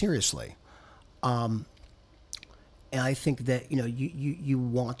very seriously. And I think that you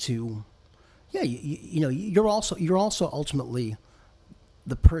want to, you're also ultimately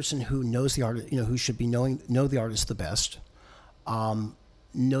the person who knows the artist, who should be know the artist the best,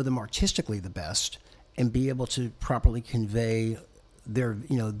 know them artistically the best, and be able to properly convey their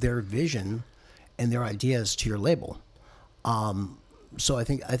vision and their ideas to your label. So I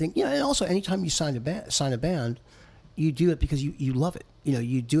think and also anytime you sign a band, you do it because you love it.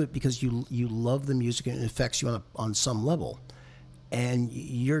 You do it because you love the music and it affects you on some level. And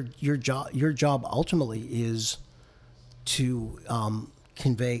your job ultimately is to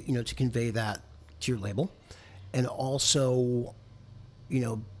convey that to your label, and also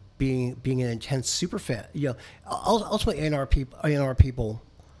being an intense super fan. Ultimately A&R people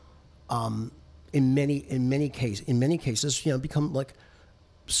in many cases become like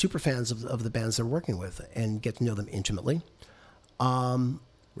super fans of the bands they're working with and get to know them intimately. Well,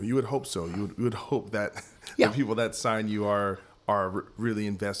 you would hope so. You would hope that the people that sign you are really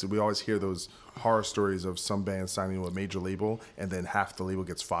invested. We always hear those horror stories of some bands signing to a major label and then half the label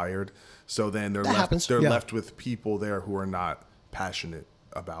gets fired. So then they're left with people there who are not passionate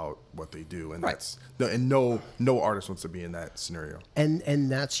about what they do, and no artist wants to be in that scenario. And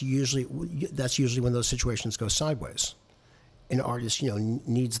that's usually when those situations go sideways. An artist,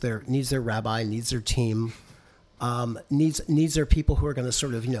 needs their rabbi, needs their team, needs their people who are going to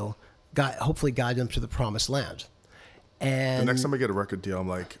sort of, hopefully guide them to the promised land. And the next time I get a record deal, I'm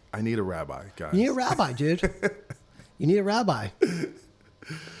like, I need a rabbi, guys. You need a rabbi, dude. You need a rabbi.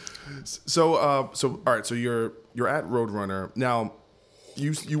 So all right. So you're at Roadrunner now.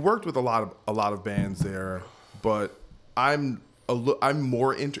 You worked with a lot of bands there, but I'm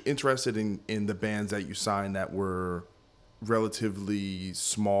more interested in the bands that you signed that were relatively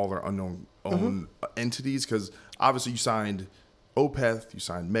small or unknown entities, because obviously you signed Opeth, you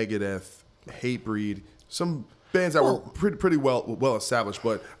signed Megadeth, Hatebreed, bands that were pretty well established,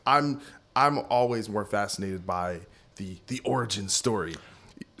 but I'm always more fascinated by the origin story.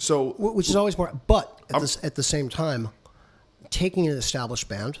 So, which is always more, but at the same time, taking an established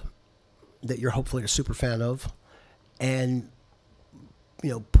band that you're hopefully a super fan of, and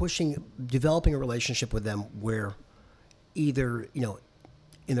developing a relationship with them where either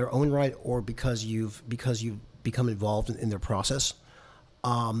in their own right or because you've become involved in their process,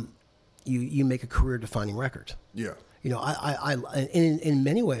 you make a career-defining record. Yeah. I in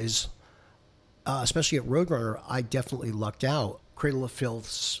many ways, especially at Roadrunner, I definitely lucked out. Cradle of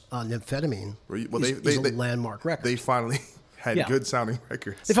Filth's Nymphetamine is a landmark record. They finally had good sounding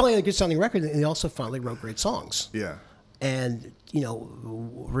records. They finally had a good sounding record, and they also finally wrote great songs. Yeah. And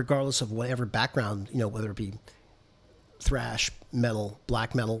regardless of whatever background, whether it be thrash, metal,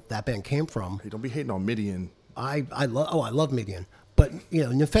 black metal, that band came from. Hey, don't be hating on Midian. I love Midian, but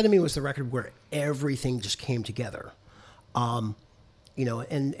Nymphetamine was the record where everything just came together. And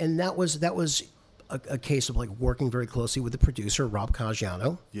that was a case of like working very closely with the producer Rob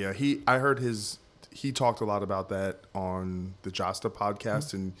Caggiano. Yeah, I heard he talked a lot about that on the Josta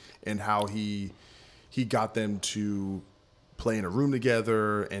podcast, and how he got them to play in a room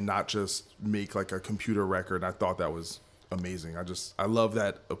together and not just make like a computer record. I thought that was amazing. I love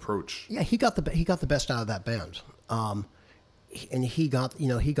that approach. Yeah, he got the best out of that band, and he got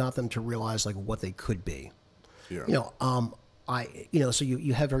them to realize like what they could be. Yeah. So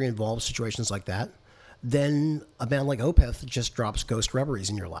you have very involved situations like that. Then a band like Opeth just drops Ghost Reveries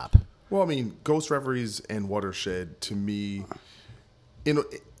in your lap. Well, I mean, Ghost Reveries and Watershed, to me,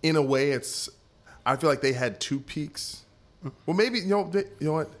 in a way, I feel like they had two peaks. Well, maybe you know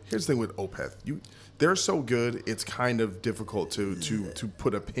what? Here's the thing with Opeth. They're so good. It's kind of difficult to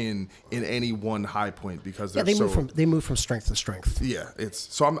put a pin in any one high point because they move from strength to strength. Yeah,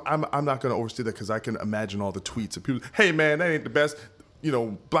 so I'm not going to overstate that because I can imagine all the tweets of people. Hey man, that ain't the best.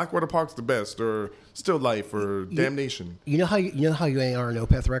 Blackwater Park's the best, or Still Life, or Damnation. You know how you are an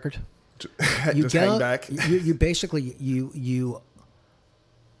Opeth record. You just hang back. You basically you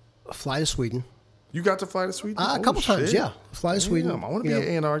fly to Sweden. You got to fly to Sweden? A couple times, yeah. Fly to Sweden. I want to be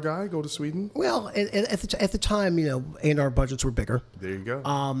an A&R guy. Go to Sweden. Well, at the time, A&R budgets were bigger. There you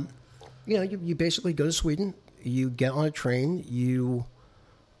go. You basically go to Sweden. You get on a train. You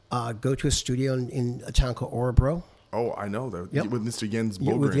go to a studio in a town called Örebro. Oh, I know that. Yep. With Mr. Jens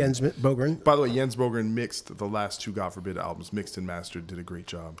Bogren. With Jens Bogren. By the way, Jens Bogren mixed the last two God Forbid albums, mixed and mastered, did a great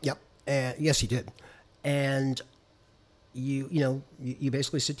job. Yep. Yes, he did. And you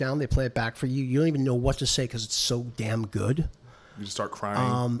basically sit down, they play it back for you. You don't even know what to say because it's so damn good. You just start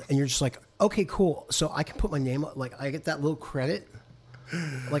crying. And you're just like, okay, cool. So I can put my name up, like I get that little credit.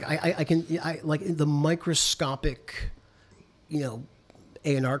 Like I can like the microscopic,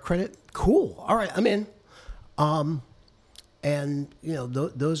 A&R credit. Cool. All right, I'm in. And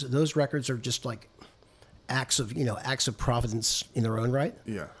those records are just like acts of providence in their own right.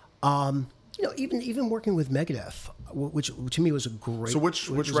 Yeah. Even working with Megadeth, which to me was a great. So which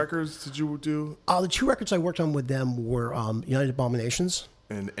records did you do? The two records I worked on with them were United Abominations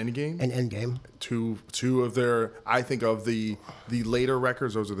and Endgame. And Endgame. Two of their, I think of the later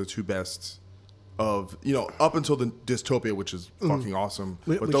records, those are the two best of up until the Dystopia, which is fucking awesome.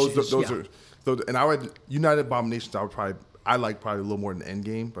 But those are. And I would United Abominations. I like probably a little more than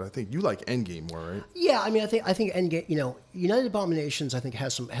Endgame, but I think you like Endgame more, right? Yeah, I mean, I think Endgame. United Abominations, I think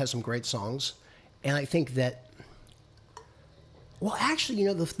has some great songs, and I think that. Well, actually,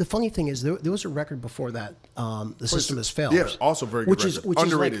 the funny thing is there was a record before that. The System Has Failed. Yeah, also very good. Which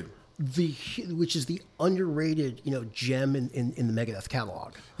underrated. Which is the underrated gem in the Megadeth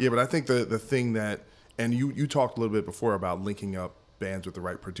catalog. Yeah, but I think the thing that, and you talked a little bit before about linking up bands with the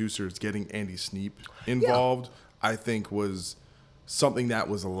right producers, getting Andy Sneap involved. Yeah. I think was something that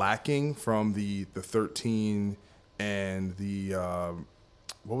was lacking from the 13 and the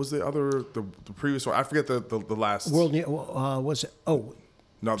what was the other the previous one? I forget the last World was it? Oh,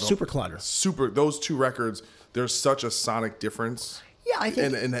 no, Super Collider. Those two records. There's such a sonic difference. Yeah, I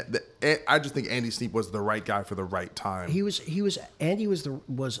think, and I just think Andy Sneap was the right guy for the right time. Andy was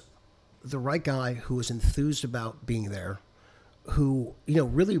the right guy who was enthused about being there, who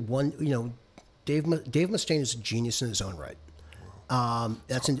really won. Dave Mustaine is a genius in his own right.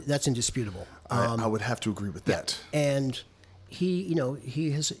 That's indisputable. I would have to agree with that. And he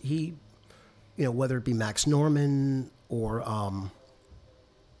whether it be Max Norman or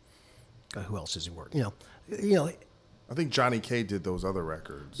who else has he worked? I think Johnny K did those other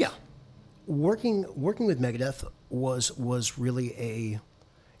records. Yeah, working with Megadeth was really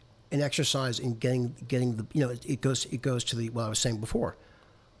an exercise in getting the it goes to what I was saying before.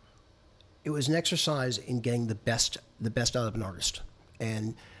 it was an exercise in getting the best out of an artist,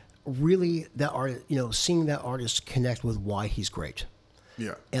 and really seeing that artist connect with why he's great.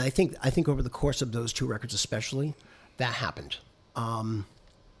 Yeah. And I think over the course of those two records especially, that happened. And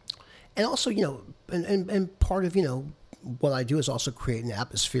also, and part of, what I do is also create an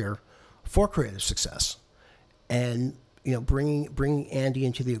atmosphere for creative success. And, bringing Andy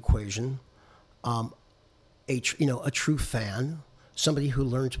into the equation, a true fan, somebody who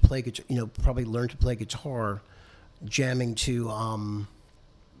learned to play, probably learned to play guitar, jamming to,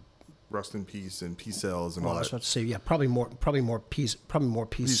 Rust in Peace and Peace Cells and well, all I was that. about to say, yeah, probably more Peace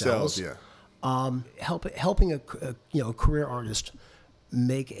Cells. Yeah. Helping a career artist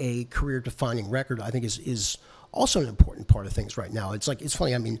make a career-defining record, I think is also an important part of things right now. It's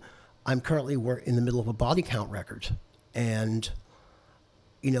funny. I mean, I'm currently in the middle of a Body Count record, and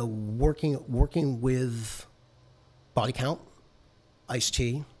working with Body Count,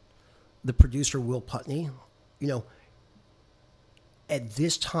 Ice-T, the producer Will Putney, at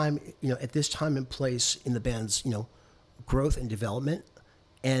this time and place in the band's growth and development,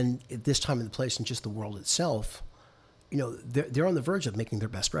 and at this time and place in just the world itself, they're on the verge of making their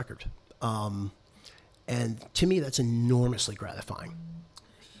best record, and to me that's enormously gratifying.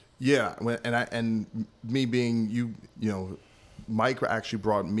 Yeah, and me being Mike actually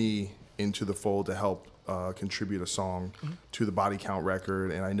brought me into the fold to help contribute a song to the Body Count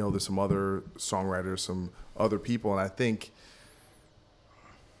record, and I know there's some other songwriters, some other people, and I think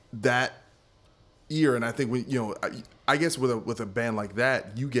that year, and I think when I guess with a band like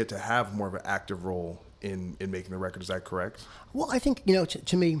that, you get to have more of an active role in making the record. Is that correct? Well, I think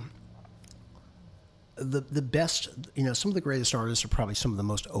to me, the best, some of the greatest artists are probably some of the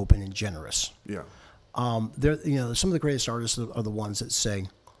most open and generous. Yeah. They're some of the greatest artists are the ones that say,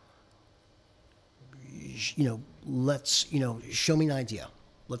 let's show me an idea,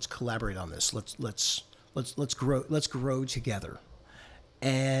 let's collaborate on this, let's grow together.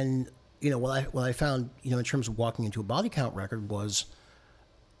 And what I found in terms of walking into a Body Count record was,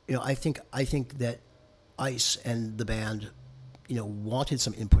 I think that Ice and the band wanted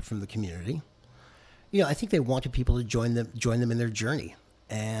some input from the community. I think they wanted people to join them in their journey,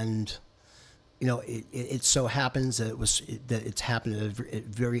 and it so happens that it's happened at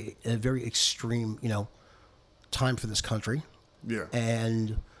a very extreme time for this country. Yeah.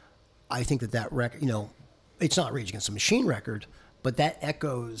 And I think that record, it's not Rage Against the Machine record, but that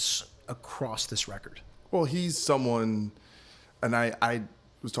echoes across this record. Well, he's someone, and I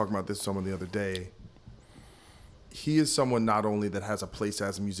was talking about this with someone the other day. He is someone not only that has a place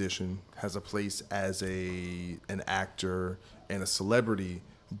as a musician, has a place as an actor and a celebrity,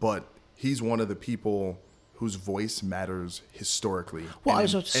 but he's one of the people whose voice matters historically. Well, and I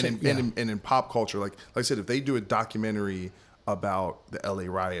was about to say, and in pop culture, like I said, if they do a documentary about the LA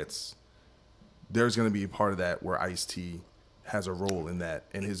riots, there's going to be a part of that where Ice-T has a role in that,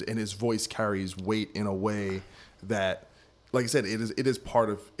 and his voice carries weight in a way that, like I said, it is part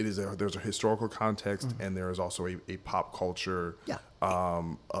of it. There's a historical context, and there is also a pop culture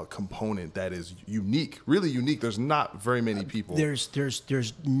a component that is unique, really unique. There's not very many people. There's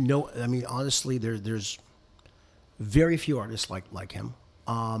no. I mean, honestly, there's very few artists like him.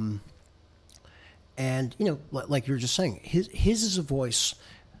 And like you were just saying, his is a voice.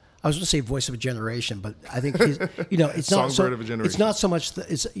 I was going to say voice of a generation, but I think he's, it's not so. Songbird of a generation. It's not so much.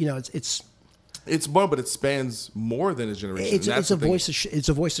 It's more, but it spans more than a generation. It's a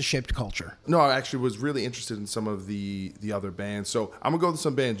voice that shaped culture. No, I actually was really interested in some of the other bands. So I'm gonna go to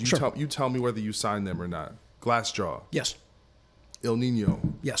some bands. You tell me whether you signed them or not. Glassjaw. Yes. El Nino.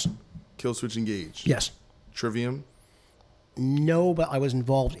 Yes. Killswitch Engage. Yes. Trivium. No, but I was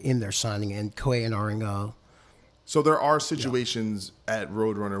involved in their signing and co-A&Ring. So there are situations at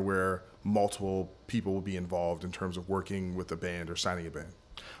Roadrunner where multiple people will be involved in terms of working with a band or signing a band.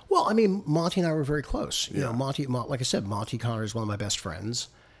 Well, I mean, Monty and I were very close. Yeah. Monty, like I said, Monty Connor is one of my best friends,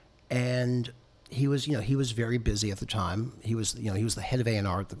 and he was very busy at the time. He was the head of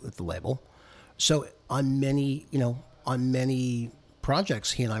A&R at the label. So on many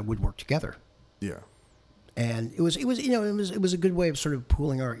projects, he and I would work together. Yeah. And it was a good way of sort of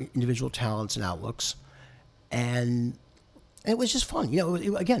pooling our individual talents and outlooks, and it was just fun.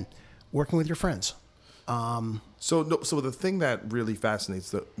 Again, working with your friends. So the thing that really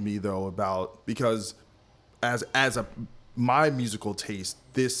fascinates me though about, because as my musical taste,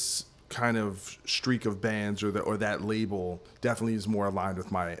 this kind of streak of bands or that label definitely is more aligned with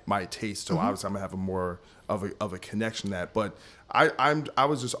my taste. So obviously I'm gonna have a more of a connection to that. But I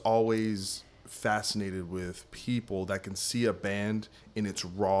was just always fascinated with people that can see a band in its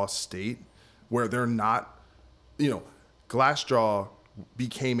raw state where they're not, Glassjaw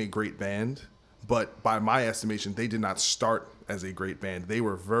became a great band, but by my estimation, they did not start as a great band. They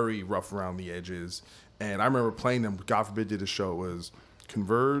were very rough around the edges. And I remember playing them. God forbid did a show. It was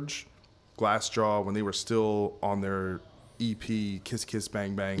Converge, Glassjaw, when they were still on their EP, Kiss Kiss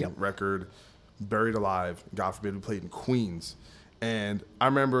Bang Bang record, Buried Alive. God forbid, we played in Queens. And I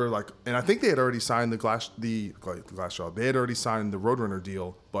remember, and I think they had already signed the Glassjaw. They had already signed the Roadrunner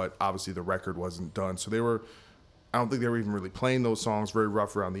deal, but obviously the record wasn't done. So I don't think they were even really playing those songs, very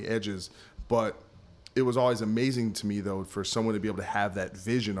rough around the edges. But it was always amazing to me, though, for someone to be able to have that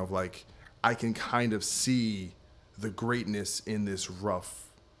vision of, I can kind of see the greatness in this rough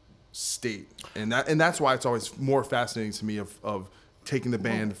state. And that's why it's always more fascinating to me of taking the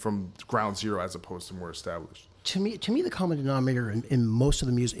band from ground zero as opposed to more established. To me, the common denominator in most of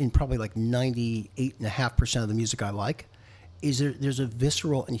the music, in probably 98.5% of the music I like, is there's a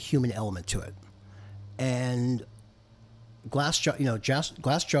visceral and human element to it. And Glassjaw,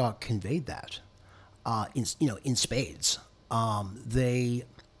 Glassjaw conveyed that in spades. There are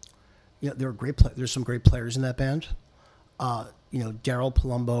there's some great players in that band. Daryl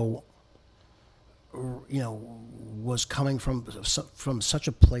Palumbo, was coming from such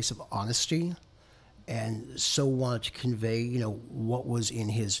a place of honesty, and so wanted to convey, what was in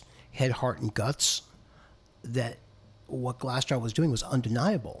his head, heart, and guts, that what Glassjaw was doing was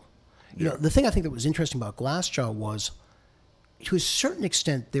undeniable. The thing I think that was interesting about Glassjaw was, to a certain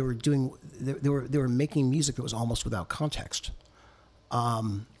extent, they were making music that was almost without context.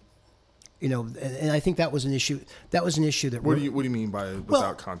 And I think that was an issue. That was an issue that. What do you mean by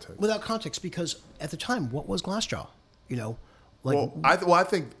without context? Without context, because at the time, what was Glassjaw? I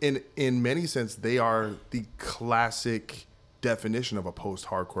think in many sense they are the classic definition of a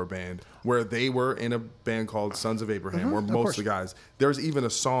post-hardcore band, where they were in a band called Sons of Abraham, where most of the guys. There's even a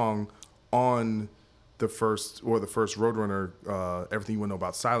song on the first Roadrunner, Everything You Want to Know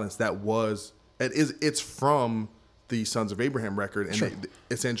About Silence, it's from the Sons of Abraham record, and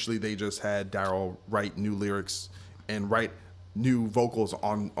essentially they just had Daryl write new lyrics and write new vocals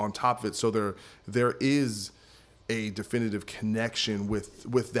on top of it. So there is a definitive connection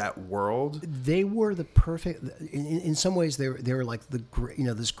with that world. They were the perfect. In some ways, they were like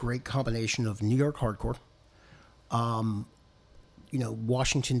this great combination of New York hardcore,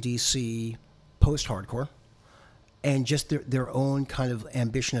 Washington D.C. post-hardcore, and just their own kind of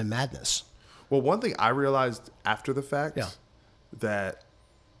ambition and madness. Well, one thing I realized after the fact, that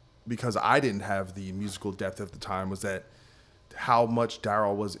because I didn't have the musical depth at the time, was that how much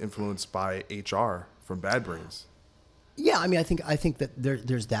Daryl was influenced by HR from Bad Brains. Yeah, I mean, I think that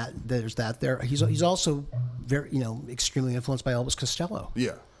there's that there. He's also very extremely influenced by Elvis Costello.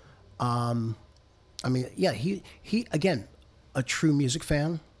 Yeah. He again, a true music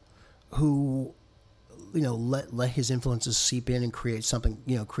fan, who let his influences seep in and create something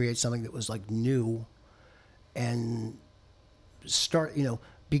that was new, and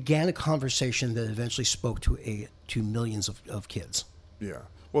began a conversation that eventually spoke to millions of kids. Yeah.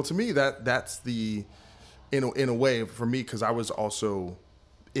 Well, to me, that's the, in a way, for me, because I was also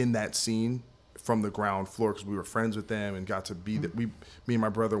in that scene from the ground floor, because we were friends with them and got to be that. Me and my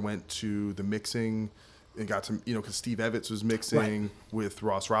brother went to the mixing and got to, because Steve Evans was mixing with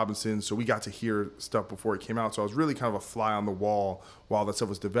Ross Robinson, so we got to hear stuff before it came out. So I was really kind of a fly on the wall while that stuff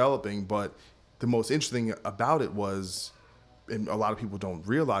was developing. But the most interesting about it was, and a lot of people don't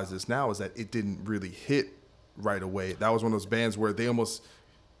realize this now, is that it didn't really hit right away. That was one of those bands where they almost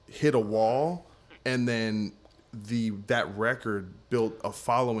hit a wall, and then that record built a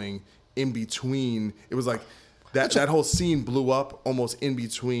following in between. It was like that whole scene blew up almost in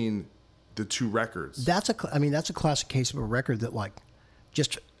between the two records. That's a classic case of a record that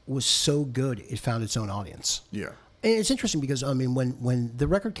just was so good it found its own audience. Yeah. And it's interesting because when the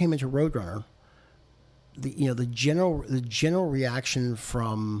record came into Roadrunner, the general reaction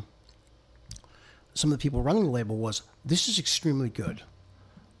from some of the people running the label was, this is extremely good.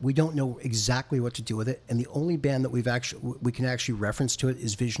 We don't know exactly what to do with it, and the only band that we can actually reference to it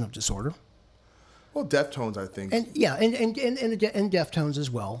is Vision of Disorder. Well, Deftones, I think. And Deftones as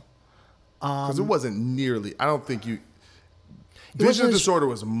well. Because it wasn't nearly. I don't think you. Vision of Disorder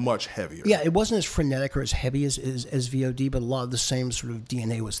was much heavier. Yeah, it wasn't as frenetic or as heavy as VOD, but a lot of the same sort of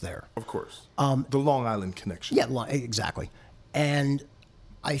DNA was there. Of course. The Long Island connection. Yeah, exactly. And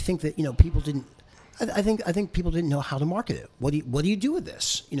I think that people didn't. I think people didn't know how to market it. What do you do with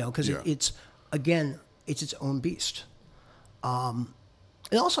this? Because it's its own beast. And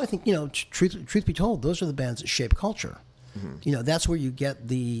also, I think truth be told, those are the bands that shape culture. Mm-hmm. That's where you get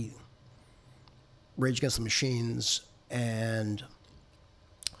the Rage Against the Machines and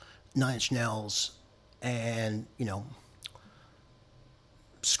Nine Inch Nails and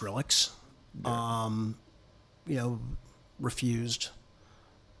Skrillex, Refused,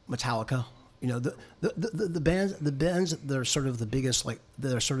 Metallica. The bands that are sort of the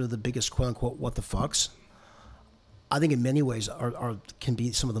biggest, quote unquote what the fucks. I think in many ways can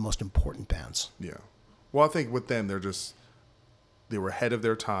be some of the most important bands. Yeah. Well, I think with them, they were ahead of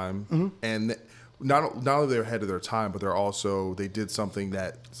their time, and not only they're ahead of their time, but they did something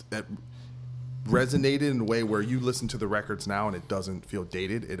that resonated in a way where you listen to the records now and it doesn't feel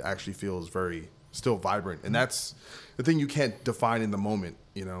dated. It actually feels very still vibrant, and that's the thing you can't define in the moment.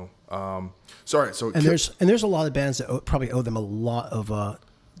 There's a lot of bands that probably owe them a lot of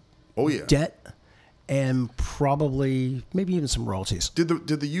debt, and probably maybe even some royalties. Did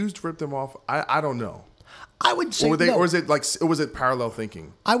the Used rip them off? I don't know. I would say, or was it parallel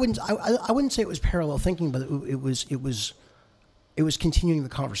thinking? I wouldn't say it was parallel thinking, but it was continuing the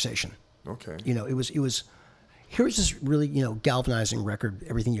conversation. Okay. It was here's this really galvanizing record,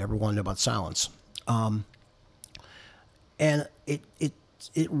 everything you ever wanted to know about silence, and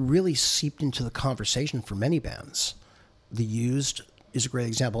it really seeped into the conversation for many bands. The Used is a great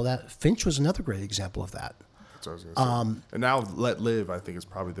example of that. Finch was another great example of that. That's what I was going to say. And now Let Live, I think, is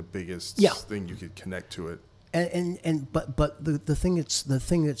probably the biggest thing you could connect to it. But the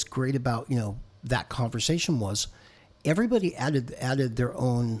thing that's great about that conversation was everybody added their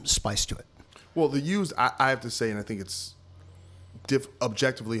own spice to it. Well, the Used, I have to say, and I think it's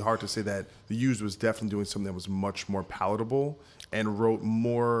objectively hard to say that the Used was definitely doing something that was much more palatable and wrote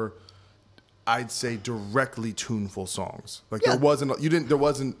more, I'd say, directly tuneful songs. Like you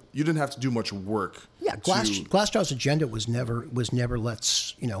didn't have to do much work. Yeah, Glassjaw's agenda was never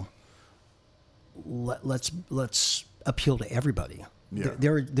let's appeal to everybody. Yeah.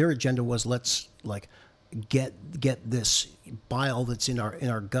 Their agenda was let's get this bile that's in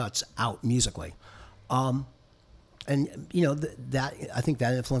our guts out musically, and that I think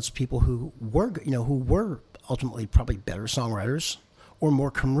that influenced people who were ultimately probably better songwriters or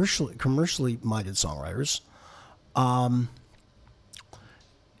more commercially minded songwriters,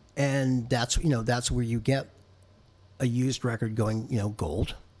 and that's where you get a Used record going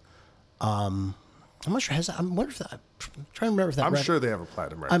gold. I'm not sure. I'm trying to remember if that. I'm record, sure they have a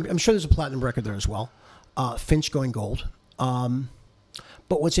platinum record. I'm sure there's a platinum record there as well. Finch going gold. But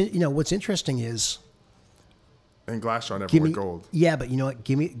what's interesting is. And Glassjaw never went gold. Yeah, but you know what?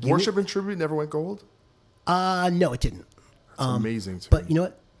 Give me Worship and Tribute never went gold. No, it didn't. It's amazing. But you know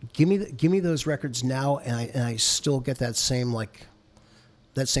what? Give me those records now, and I still get that same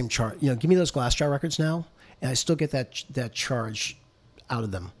chart. Give me those Glassjaw records now, and I still get that charge out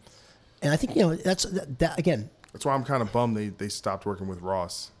of them. And I think that's that again. That's why I'm kind of bummed they stopped working with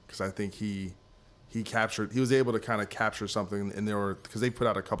Ross, because I think he was able to kind of capture something, and because they put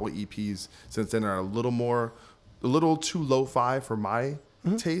out a couple of EPs since then are a little too lo-fi for my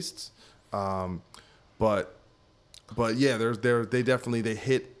tastes, but yeah, they definitely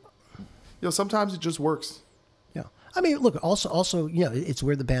hit. Sometimes it just works. Yeah, I mean, look, also it's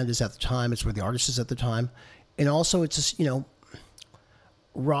where the band is at the time, it's where the artist is at the time, and also it's just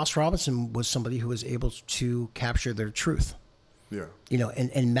Ross Robinson was somebody who was able to capture their truth. Yeah.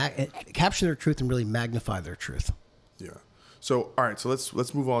 And capture their truth and really magnify their truth. Yeah. So all right, so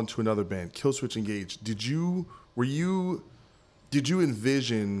let's move on to another band, Killswitch Engage. Did you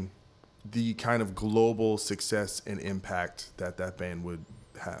envision the kind of global success and impact that band would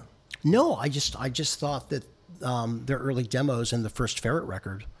have? No, I just thought that their early demos and the first Ferret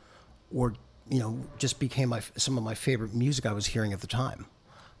record were just became some of my favorite music I was hearing at the time.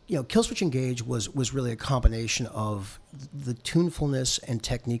 Killswitch Engage was really a combination of the tunefulness and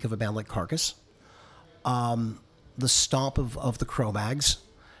technique of a band like Carcass, the stomp of the Cro-Mags,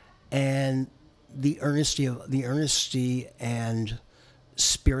 and the earnesty and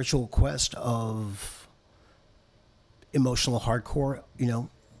spiritual quest of emotional hardcore.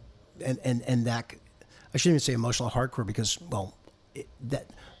 And that I shouldn't even say emotional hardcore because that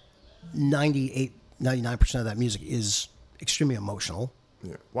 99% of that music is extremely emotional.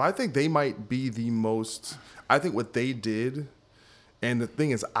 Yeah. Well, I think they might be the most. I think what they did, and the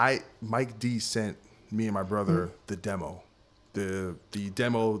thing is, Mike D sent me and my brother the demo, the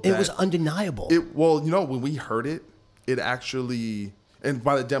demo. It was undeniable. When we heard it, it actually, and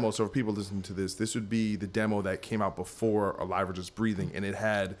by the demo, so for people listening to this would be the demo that came out before Alive or Just Breathing, and it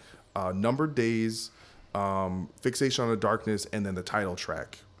had Numbered Days, Fixation on the Darkness, and then the title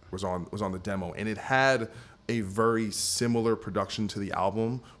track was on the demo, and it had a very similar production to the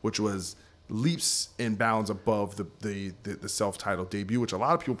album, which was leaps and bounds above the self-titled debut, which a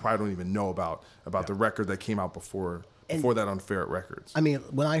lot of people probably don't even know about the record that came out before that on Ferret Records. I mean,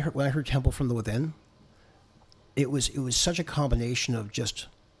 when I heard Temple from the Within, it was such a combination of just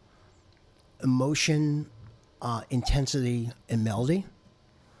emotion, intensity, and melody.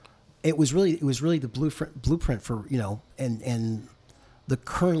 It was really the blueprint for, and the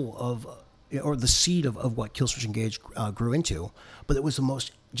kernel of, or the seed of what Killswitch Engage grew into. But it was the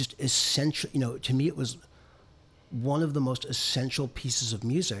most just essential, to me it was one of the most essential pieces of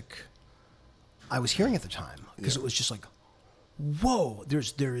music I was hearing at the time, because it was just like, whoa,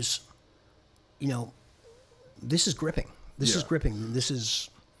 there's this is gripping. This is gripping. This is...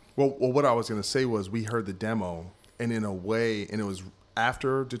 Well, what I was going to say was we heard the demo, and in a way, and it was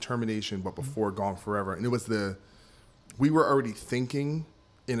after Determination, but before Gone Forever. And it was we were already thinking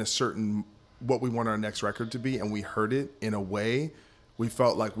in a certain, what we want our next record to be, and we heard it in a way, we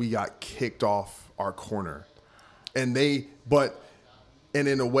felt like we got kicked off our corner. And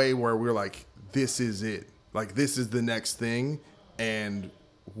in a way where we were like, this is it. Like, this is the next thing. And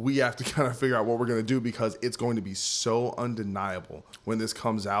we have to kind of figure out what we're going to do, because it's going to be so undeniable when this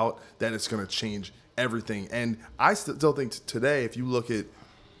comes out that it's going to change everything. And I still think today, if you look at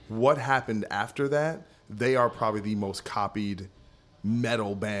what happened after that, they are probably the most copied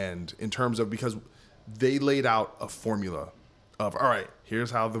metal band in terms of, because they laid out a formula of, all right,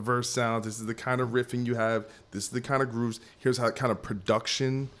 here's how the verse sounds. This is the kind of riffing you have. This is the kind of grooves. Here's how kind of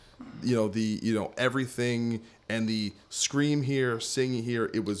production, everything, and the scream here, singing here.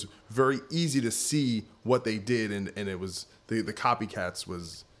 It was very easy to see what they did, and it was the copycats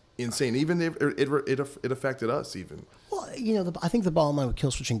was insane. Even if it affected us even. Well, I think the bottom line with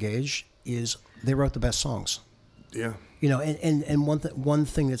Killswitch Engage is they wrote the best songs. Yeah. And one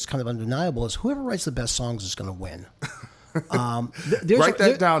thing that's kind of undeniable is whoever writes the best songs is going to win. Write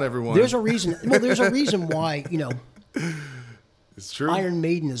that down, everyone. There's a reason. Well, there's a reason why. It's true. Iron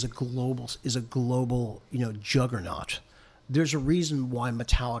Maiden is a global juggernaut. There's a reason why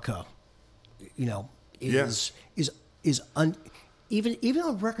Metallica, even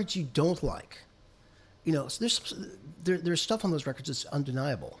on records you don't like, so there's stuff on those records that's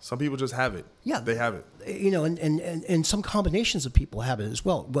undeniable. Some people just have it. Yeah, they have it. And some combinations of people have it as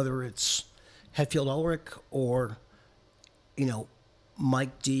well. Whether it's Hetfield Ulrich or,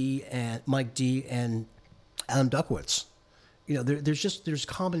 Mike D and Adam Duckowitz. There's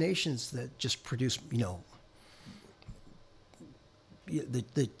combinations that just produce,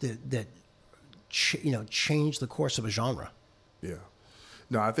 that change the course of a genre. Yeah.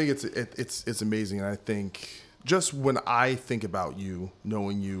 No, I think it's amazing. And I think just when I think about you,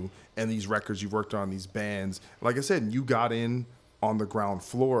 knowing you and these records you've worked on, these bands, like I said, you got in on the ground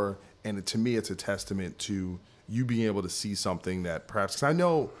floor, and to me, it's a testament to you being able to see something that perhaps,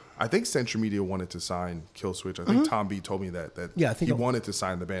 because I think Century Media wanted to sign Killswitch. I think Tom B told me that I think he wanted to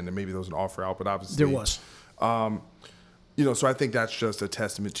sign the band, and maybe there was an offer out, but obviously there was. So I think that's just a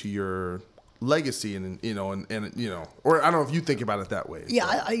testament to your legacy, and or I don't know if you think about it that way.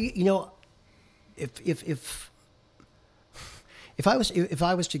 Yeah, if I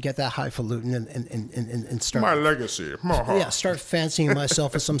was to get that highfalutin and start my legacy, start fancying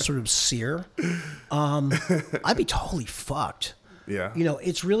myself as some sort of seer, I'd be totally fucked. Yeah,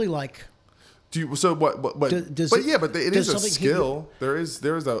 it's really like. It is a skill. There is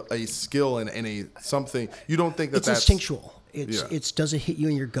a skill and a something. You don't think that's instinctual. It's does it hit you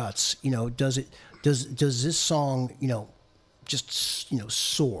in your guts? Does this song just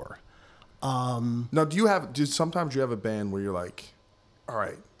soar? Now, sometimes you have a band where you're like, all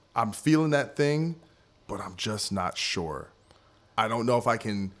right, I'm feeling that thing, but I'm just not sure. I don't know if I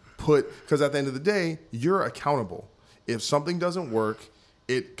can because at the end of the day, you're accountable. If something doesn't work,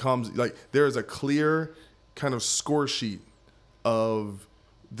 it comes, like, there is a clear kind of score sheet of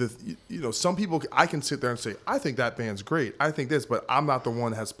some people, I can sit there and say, I think that band's great. I think this, but I'm not the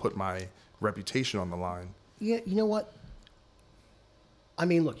one that has put my reputation on the line. Yeah, you know what? I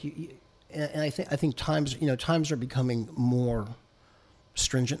mean, look, and I think times are becoming more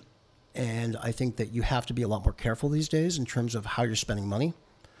stringent, and I think that you have to be a lot more careful these days in terms of how you're spending money.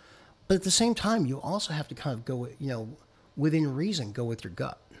 But at the same time, you also have to kind of go, within reason, go with your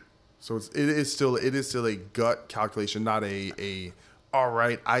gut. So it is still a gut calculation, not a all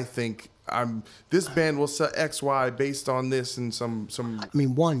right, I think this band will sell X, Y based on this and some. I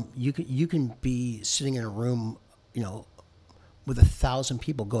mean, you can be sitting in a room, with 1,000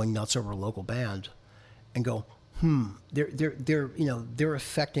 people going nuts over a local band, and go, they're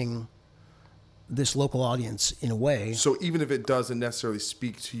affecting this local audience in a way. So even if it doesn't necessarily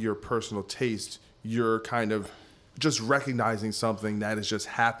speak to your personal taste, you're kind of just recognizing something that is just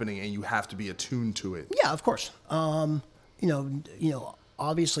happening, and you have to be attuned to it. Yeah, of course.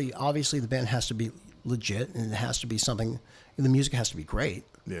 Obviously the band has to be legit, and it has to be something. The music has to be great.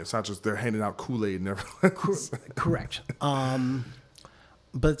 Yeah, it's not just they're handing out Kool-Aid and everything. Correct.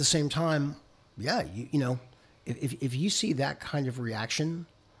 But at the same time, yeah, you know, if you see that kind of reaction,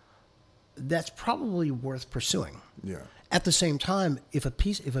 that's probably worth pursuing. Yeah. At the same time, if a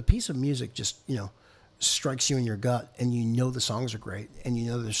piece of music just, you know, strikes you in your gut and you know the songs are great and you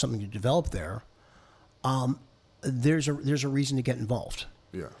know there's something to develop there, there's a reason to get involved.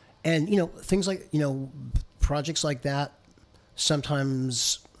 Yeah. And, you know, things like, you know, projects like that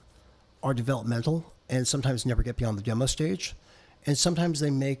sometimes are developmental and sometimes never get beyond the demo stage. And sometimes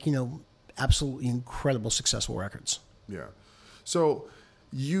they make, you know, absolutely incredible, successful records. Yeah. So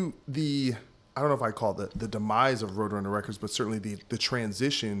I don't know if I call it the demise of Roadrunner Records, but certainly the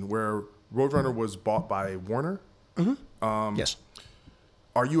transition where Roadrunner was bought by Warner. Mm-hmm. Yes.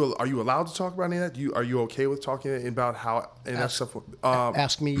 Are you allowed to talk about any of that? Are you okay with talking about how and that stuff?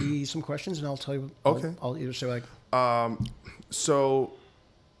 Ask me some questions and I'll tell you. Okay. I'll either say like. So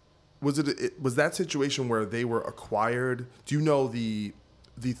was that situation where they were acquired? Do you know the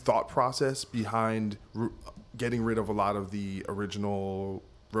thought process behind getting rid of a lot of the original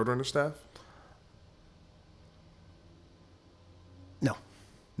Roadrunner staff?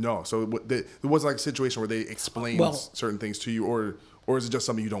 No. So it wasn't like a situation where they explained certain things to you, or is it just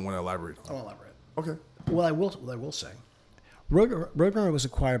something you don't want to elaborate on? I won't elaborate. Okay. Well, I will say, Roadrunner was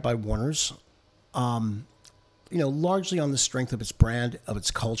acquired by Warner's, you know, largely on the strength of its brand, of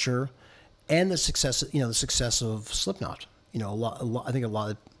its culture, and the success of Slipknot. You know, I think a lot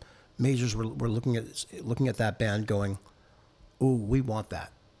of majors were looking at that band, going, "Ooh, we want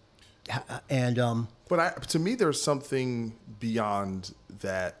that." And but to me, there's something beyond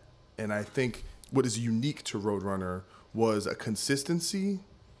that, and I think what is unique to Roadrunner was a consistency,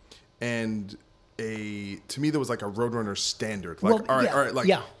 and to me there was like a Roadrunner standard. Like, all right, like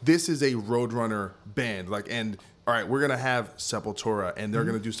this is a Roadrunner band. Like, and all right, we're gonna have Sepultura, and they're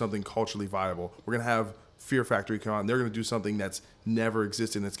gonna do something culturally viable. We're gonna have Fear Factory come out, and they're gonna do something that's never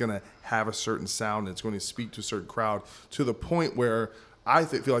existed. And it's gonna have a certain sound, and it's going to speak to a certain crowd, to the point where I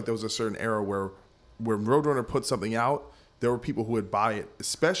feel like there was a certain era where Roadrunner put something out, there were people who would buy it,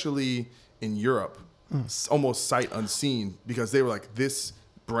 especially in Europe, almost sight unseen, because they were like, this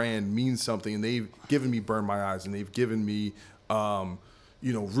brand means something, and they've given me Burn My Eyes, and they've given me,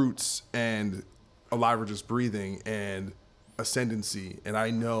 you know, Roots and Alive or Just Breathing and Ascendancy, and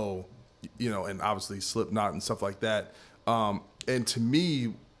I know, you know, and obviously Slipknot and stuff like that. And to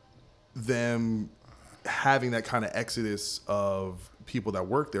me, them having that kind of exodus of people that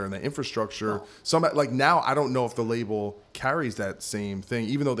work there and the infrastructure. Some like now, I don't know if the label carries that same thing,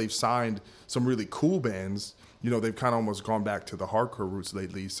 even though they've signed some really cool bands. You know, they've kind of almost gone back to the hardcore roots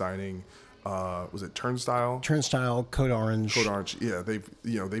lately, signing. Was it Turnstile, Code Orange. Yeah,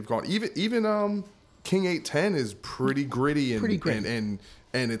 they've gone even King 810 is pretty gritty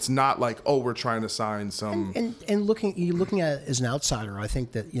and it's not like, oh, we're trying to sign some. And looking at it as an outsider, I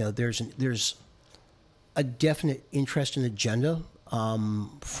think that, you know, there's a definite interest and agenda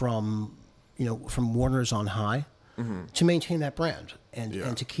from Warner's on high to maintain that brand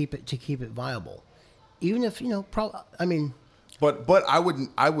and to keep it viable, even if, you know, But I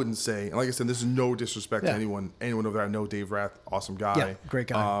wouldn't say, and like I said, this is no disrespect to anyone over there. I know Dave Rath, awesome guy, yeah, great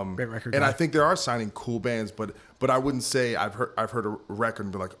guy, great record and guy. I think there are signing cool bands, but I wouldn't say I've heard a record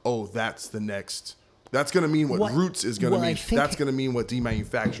and be like, oh, that's the next. That's going to mean what Roots is going to mean. That's going to mean what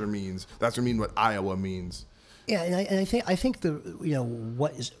Demanufacture means. That's going to mean what Iowa means. Yeah, and I think the, you know,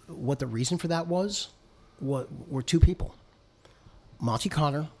 what the reason for that were two people, Monty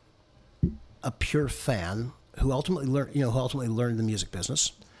Connor, a pure fan who ultimately learned the music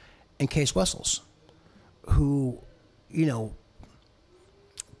business, and Case Wessels, who, you know,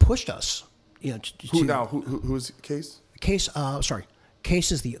 pushed us, you know. Who is Case? Case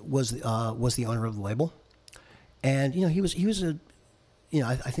was the owner of the label, and, you know, he was a, you know,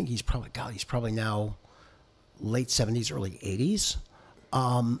 I think he's probably now late 70s, early 80s.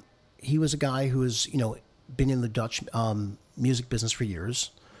 He was a guy who has, you know, been in the Dutch music business for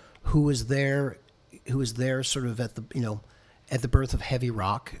years, who was there sort of at the birth of heavy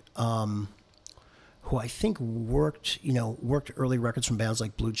rock, who I think worked early records from bands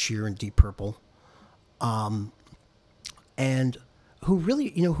like Blue Cheer and Deep Purple, and who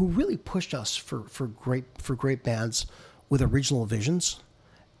really pushed us for great bands with original visions,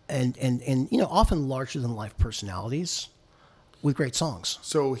 and you know, often larger than life personalities with great songs.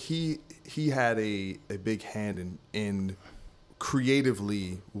 So he had a big hand in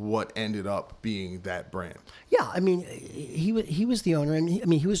creatively what ended up being that brand. Yeah, I mean, he was the owner, and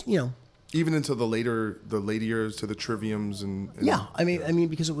he was, you know, even into the later years, to the Triviums and yeah, I mean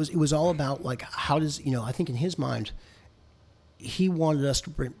because it was all about, like, how does, you know, I think in his mind, he wanted us to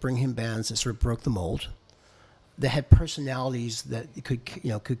bring him bands that sort of broke the mold, that had personalities that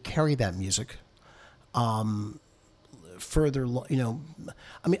could carry that music. Further,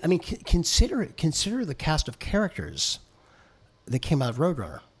 consider the cast of characters that came out of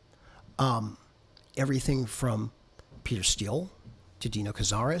Roadrunner. Everything from Peter Steele to Dino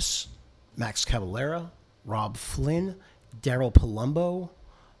Cazares, Max Cavalera, Rob Flynn, Daryl Palumbo,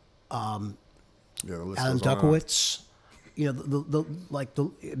 Adam Duckowitz, the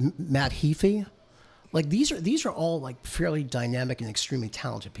Matt Heafy. Like these are all like fairly dynamic and extremely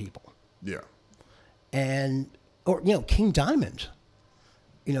talented people. Yeah. Or King Diamond.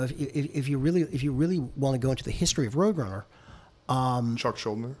 If you really want to go into the history of Roadrunner, Chuck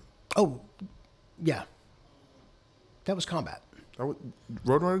Schuldiner. Oh, yeah. That was Combat.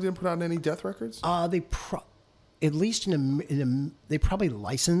 Roadrunner didn't put out any death records? At least they probably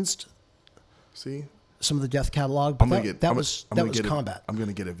licensed some of the death catalog, but that was Combat. I'm going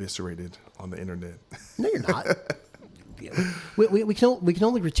to get eviscerated on the internet. No, you're not. we can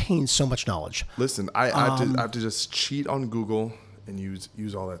only retain so much knowledge. Listen, I have to just cheat on Google and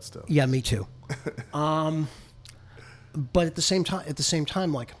use all that stuff. Yeah, me too. But at the same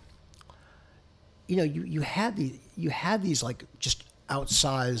time, like, you had these like just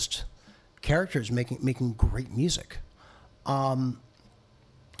outsized characters making great music, and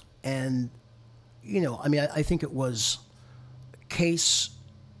I think it was Case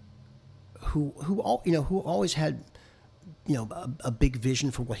who always had a big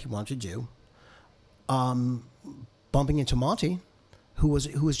vision for what he wanted to do. Bumping into Monty, who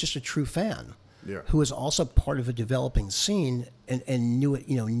was just a true fan. Yeah. Who was also part of a developing scene and knew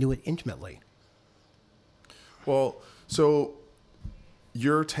it intimately. Well, so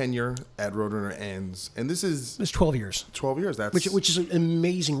your tenure at Roadrunner ends, and this is... It's 12 years. 12 years. That's which is an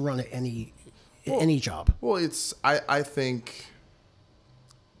amazing run at any job. Well, I think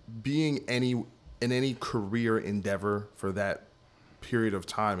being in any career endeavor for that period of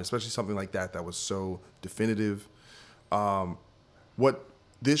time, especially something like that was so definitive. What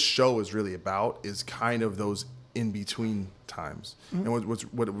this show is really about is kind of those in between times. Mm-hmm. And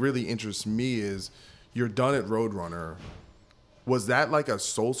what really interests me is you're done at Roadrunner. Was that like a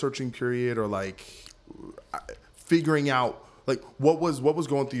soul searching period, or like figuring out like what was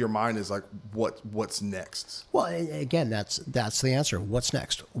going through your mind is like what's next? Well, again, that's the answer. What's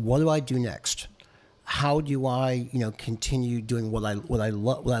next? What do I do next? How do I continue doing what I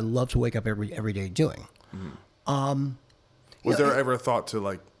love to wake up every day doing? Mm-hmm. Was there ever a thought to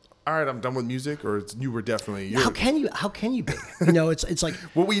like, all right, I'm done with music, or you were definitely... How can you be? It's like...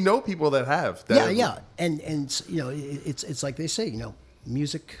 Well, we know people that have. Yeah. And it's like they say,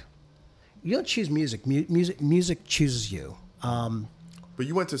 music... You don't choose music. Music chooses you. But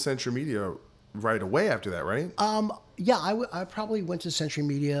you went to Century Media right away after that, right? Yeah, I probably went to Century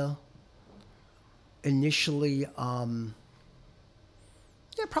Media initially...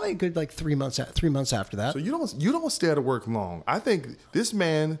 Yeah, probably a good like 3 months after that. So you don't stay out of work long. I think this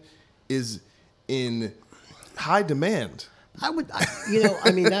man is in high demand.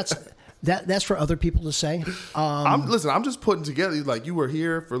 That's for other people to say. I'm just putting together like you were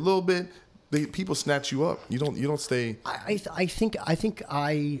here for a little bit. People snatch you up. You don't stay. I think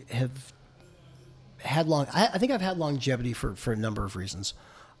I have had I think I've had longevity for a number of reasons.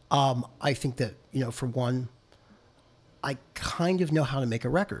 I think that for one, I kind of know how to make a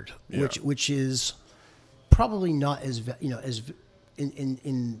record, which is probably not as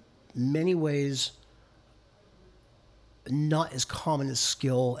in many ways not as common a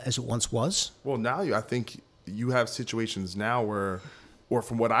skill as it once was. Well, now I think you have situations now where, or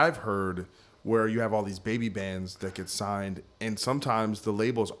from what I've heard, where you have all these baby bands that get signed, and sometimes the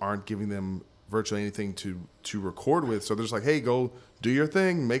labels aren't giving them virtually anything to record with, so they're just like, hey, go do your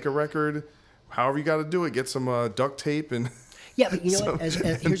thing, make a record. However you got to do it, get some duct tape and... Yeah, but what?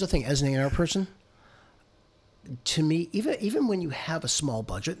 Here's the thing. As an A&R person, to me, even when you have a small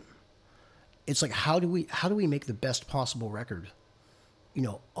budget, it's like how do we make the best possible record,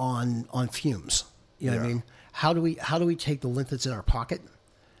 on fumes? You know what I mean? How do we take the lint that's in our pocket,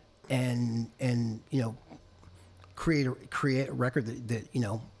 and create a record that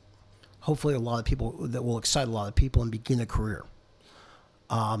hopefully a lot of people that will excite a lot of people and begin a career.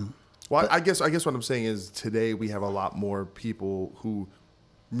 Well, I guess what I'm saying is today we have a lot more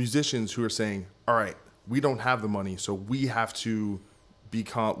musicians who are saying, all right, we don't have the money, so we have to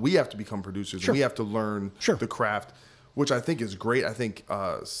become producers. Sure. We have to learn the craft, which I think is great. I think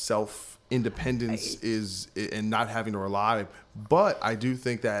self-independence is, and not having to rely. But I do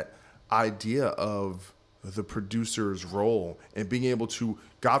think that idea of the producer's role and being able to,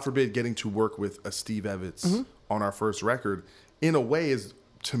 God forbid, getting to work with a Steve Evans on our first record in a way is,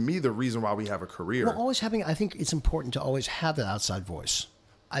 to me, the reason why we have a career. Well, I think it's important to always have that outside voice.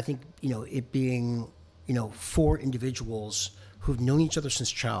 I think, it being, for individuals who've known each other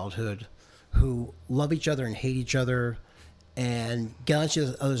since childhood, who love each other and hate each other and get on each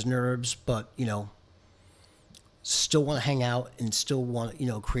other's nerves, but, still want to hang out and still want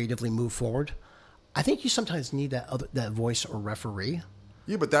to, creatively move forward. I think you sometimes need that voice or referee.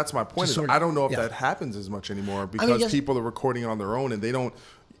 Yeah, but that's my point. I don't know if that happens as much anymore because people are recording on their own and they don't.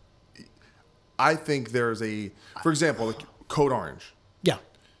 I think there's for example, like Code Orange. Yeah.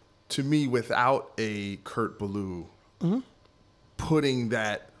 To me, without a Kurt Ballou putting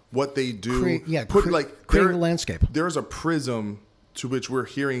that, what they do, creating the landscape. There's a prism to which we're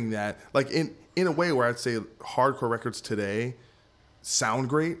hearing that, like in a way where I'd say hardcore records today sound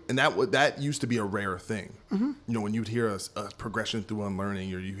great, and that used to be a rare thing. When you'd hear a progression through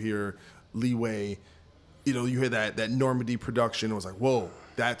Unlearning, or you hear Leeway, you hear that Normandy production, it was like, whoa,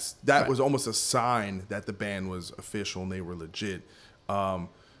 that was almost a sign that the band was official and they were legit.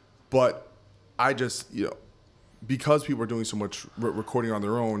 But I just, because people are doing so much recording on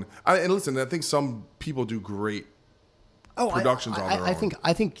their own, and listen, I think some people do great productions on their own.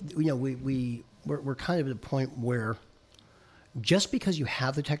 I think we're kind of at a point where just because you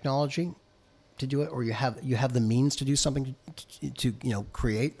have the technology to do it, or you have the means to do something to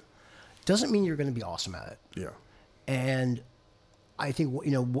create, doesn't mean you're going to be awesome at it. Yeah. And I think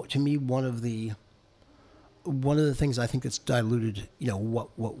to me one of the things I think that's diluted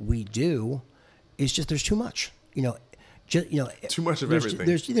what we do is just there's too much. Too much of everything.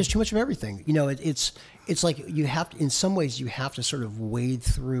 There's too much of everything. It's like you have to, in some ways you have to sort of wade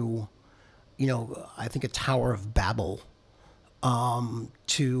through, I think a Tower of Babel,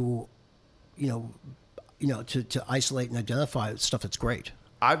 to isolate and identify stuff that's great.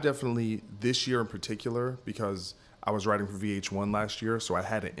 I've definitely, this year in particular, because I was writing for VH1 last year, so I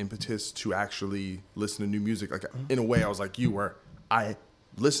had an impetus to actually listen to new music. Like in a way, I was like you, where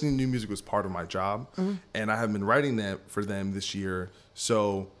listening to new music was part of my job, and I have been writing that for them this year.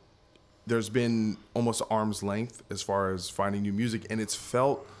 So there's been almost arm's length as far as finding new music, and it's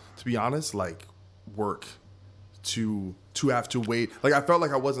felt, to be honest, like work to have to wait. Like I felt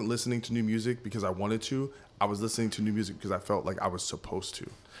like I wasn't listening to new music because I wanted to. I was listening to new music because I felt like I was supposed to.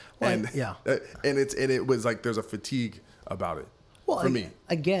 Well, and it was like there's a fatigue about it for me.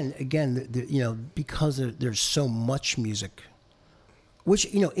 Again, because there's so much music, which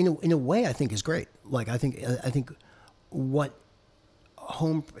in a way I think is great. Like I think what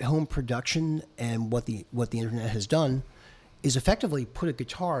home production and what the internet has done is effectively put a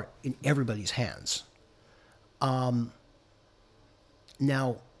guitar in everybody's hands.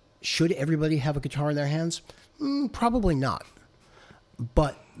 Now, should everybody have a guitar in their hands? Probably not.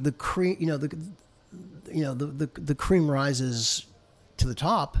 But the cream, the cream rises to the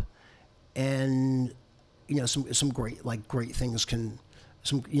top, and some great things can,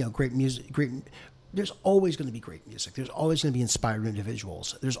 great music, there's always going to be great music. There's always going to be inspired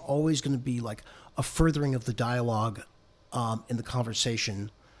individuals. There's always going to be like a furthering of the dialogue, in the conversation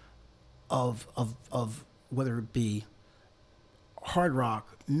of whether it be hard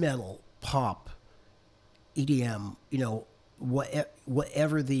rock, metal, pop, EDM,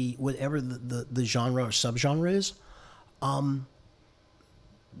 whatever the genre or subgenre is. I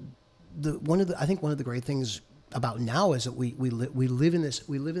think one of the great things about now is that we live in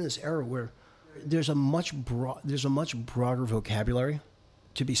this era where there's a much broader vocabulary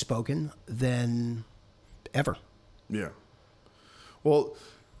to be spoken than ever. Yeah. Well,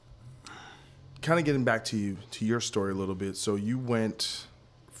 kind of getting back to your story a little bit. So you went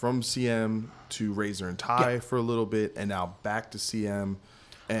from CM to Razor and Tie for a little bit, and now back to CM.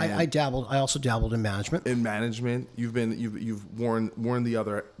 And I also dabbled in management. You've worn the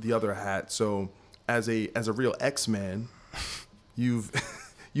other hat. So as a real X-Man, you've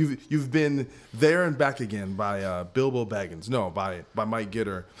been there and back again by Bilbo Baggins. No, by Mike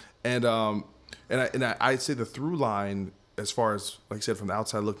Gitter, and I'd say the through line, as far as, like I said, from the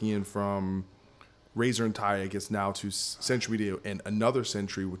outside looking in, from Razor and Tie, I guess, now to Century Media and Another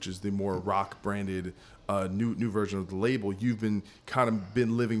Century, which is the more rock branded new version of the label. You've been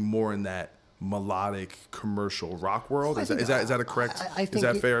living more in that melodic commercial rock world. Is that a correct? Is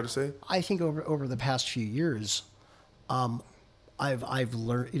that fair to say? I think over the past few years, I've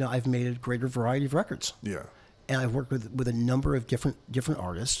learned. I've made a greater variety of records. Yeah, and I've worked with a number of different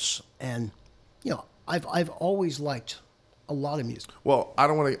artists, and I've always liked a lot of music. Well, I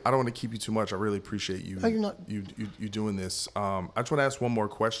don't want to keep you too much. I really appreciate you. No, you're not. You doing this. I just want to ask one more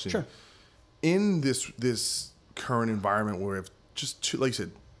question. Sure. In this current environment where we have just like you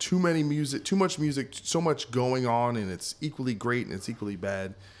said, too much music, so much going on, and it's equally great and it's equally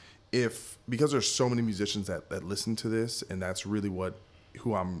bad. Because there's so many musicians that listen to this, and that's really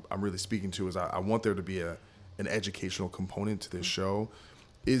who I'm really speaking to, is I want there to be an educational component to this show.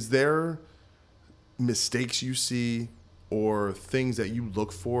 Is there mistakes you see or things that you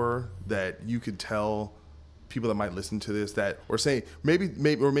look for that you could tell people that might listen to this, that, or say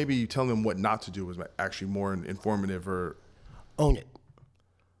maybe you telling them what not to do is actually more informative? Or own it.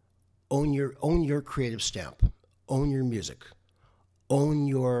 Own your creative stamp. Own your music. Own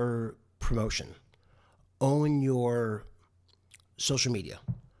your promotion. Own your social media.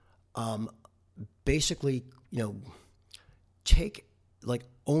 Basically,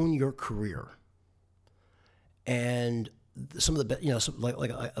 own your career. And some of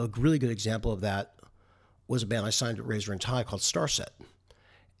the, a really good example of that was a band I signed at Razor and Tie called Starset.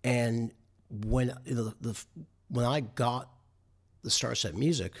 And when when I got the Starset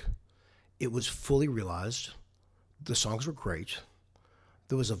music, it was fully realized. The songs were great.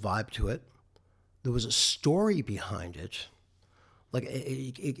 There was a vibe to it. There was a story behind it.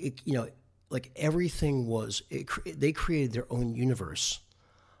 Everything was. They created their own universe,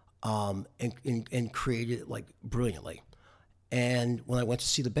 and created it brilliantly. And when I went to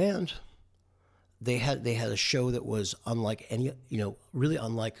see the band, they had a show that was unlike any, really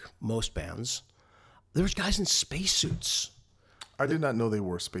unlike most bands. There was guys in spacesuits. I did not know they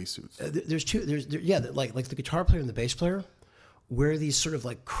wore spacesuits. Like the guitar player and the bass player wear these sort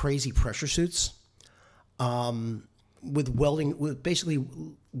of crazy pressure suits, with basically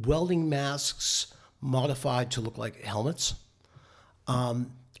welding masks modified to look like helmets. And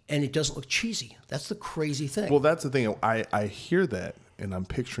it doesn't look cheesy. That's the crazy thing. Well, that's the thing. I hear that, and I'm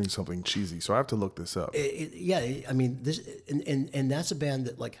picturing something cheesy, so I have to look this up. This and that's a band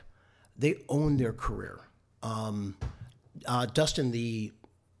that they own their career. Dustin, the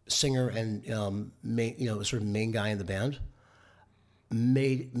singer and sort of main guy in the band,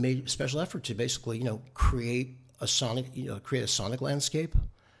 made special effort to basically create a sonic landscape,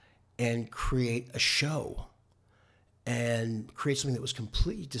 and create a show, and create something that was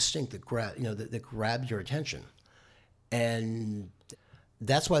completely distinct, that grabbed your attention. And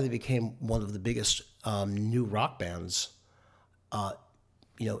that's why they became one of the biggest new rock bands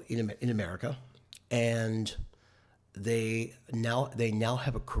in America. And they now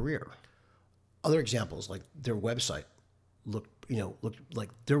have a career. Other examples, like their website looked like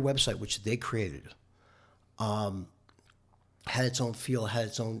their website, which they created, had its own feel, had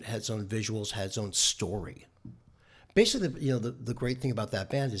its own visuals, had its own story. Basically, the great thing about that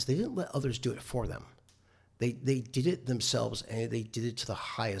band is they didn't let others do it for them. They did it themselves, and they did it to the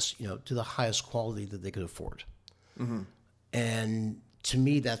highest quality that they could afford. Mm-hmm. And to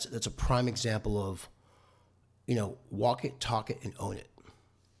me, that's a prime example of, walk it, talk it, and own it.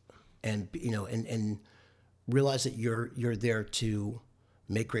 And and realize that you're there to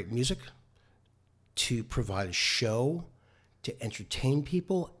make great music, to provide a show, to entertain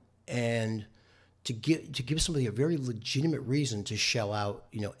people, and to give somebody a very legitimate reason to shell out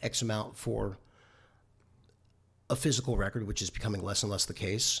X amount for a physical record, which is becoming less and less the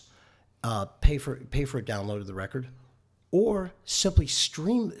case. Pay for a download of the record, or simply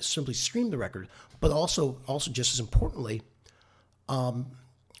stream the record. But also just as importantly,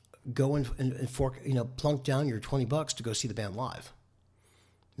 go and fork plunk down your $20 to go see the band live.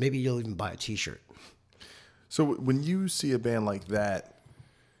 Maybe you'll even buy a T-shirt. So when you see a band like that,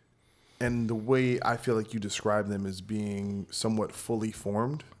 and the way I feel like you describe them as being somewhat fully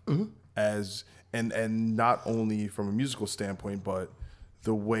formed, mm-hmm. and not only from a musical standpoint, but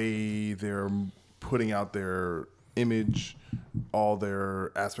the way they're putting out their image, all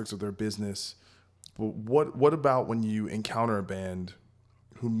their aspects of their business. But what about when you encounter a band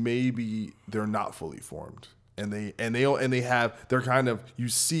who maybe they're not fully formed, and they're kind of, you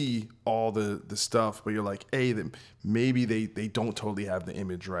see all the stuff, but you're like, hey, maybe they don't totally have the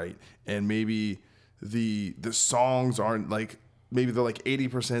image right, and maybe the songs aren't maybe they're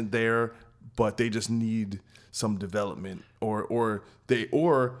 80% there, but they just need some development, or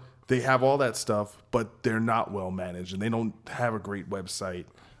they have all that stuff, but they're not well managed, and they don't have a great website,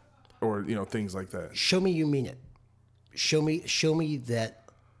 or things like that. Show me you mean it. Show me that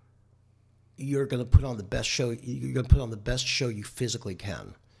you're going to put on the best show. You're going to put on the best show you physically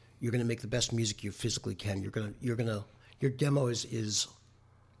can. You're going to make the best music you physically can. Your demo is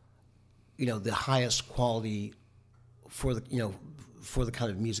the highest quality for the kind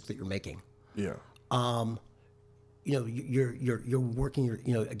of music that you're making. Yeah. You're working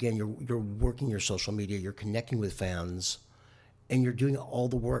you're working your social media. You're connecting with fans, and you're doing all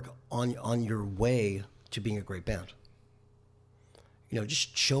the work on your way to being a great band.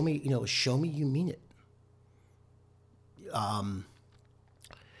 just show me you mean it.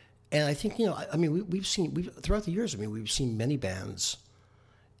 And I think, we've seen throughout the years, we've seen many bands.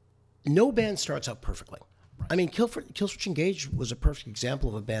 No band starts out perfectly. Right. I mean, Killswitch Engage was a perfect example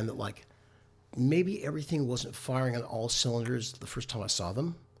of a band that, like, maybe everything wasn't firing on all cylinders the first time I saw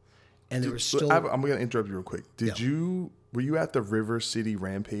them. And there was still... I'm going to interrupt you real quick. Were you at the River City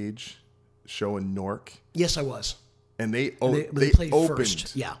Rampage show in Newark? Yes, I was. And they played opened.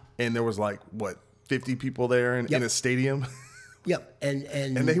 First. Yeah. And there was, like, 50 people there in a stadium? Yep. And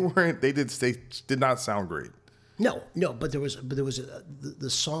they did not sound great. No, but there was the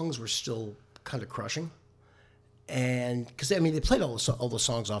songs were still kind of crushing. And because they played all the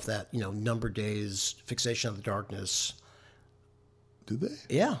songs off that, Number Days, Fixation of the Darkness. Did they?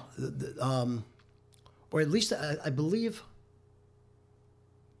 Yeah. Or at least I believe.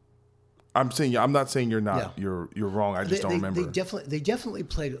 I'm not saying you're not. Yeah. You're wrong. I just don't remember. They definitely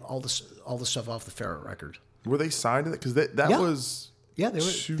played all the stuff off the Ferret record. Were they signed to that? Because that was they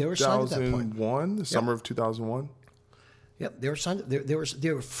were signed at that point. 2001, the summer of 2001. Yep, they were signed.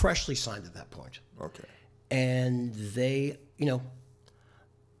 They were freshly signed at that point. Okay. And they,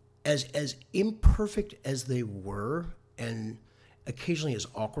 as imperfect as they were, and occasionally as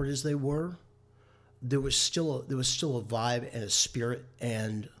awkward as they were, there was still a vibe and a spirit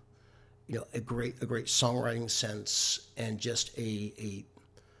and a great songwriting sense and just a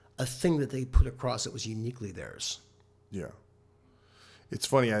thing that they put across that was uniquely theirs. Yeah. It's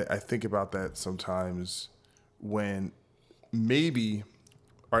funny, I think about that sometimes when maybe,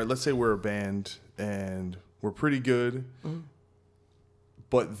 all right, let's say we're a band and we're pretty good,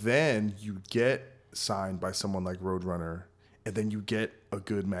 but then you get signed by someone like Roadrunner, and then you get a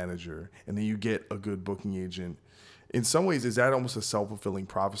good manager, and then you get a good booking agent. In some ways, is that almost a self-fulfilling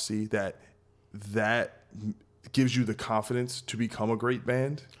prophecy that gives you the confidence to become a great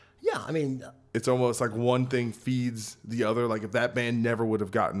band? Yeah, it's almost like one thing feeds the other. Like if that band never would have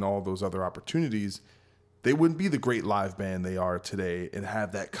gotten all those other opportunities, they wouldn't be the great live band they are today and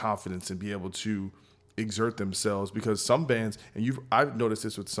have that confidence and be able to exert themselves. Because some bands, and I've noticed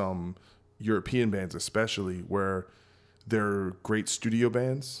this with some European bands especially, where they're great studio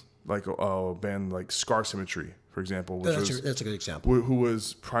bands, like a band like Scar Symmetry, for example. That's a good example. Who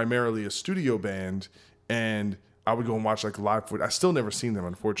was primarily a studio band, and I would go and watch like live footage. I still never seen them,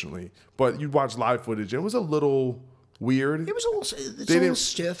 unfortunately. But you'd watch live footage, and it was a little weird. It was a little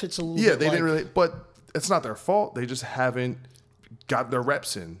stiff. It's a little bit didn't really. But it's not their fault. They just haven't got their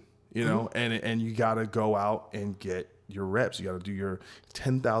reps in, and you got to go out and get your reps. You got to do your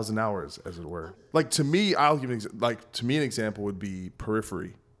 10,000 hours, as it were. Like to me, an example would be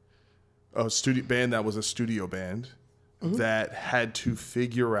Periphery, a studio band that was a studio band that had to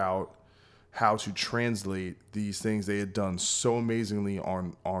figure out how to translate these things they had done so amazingly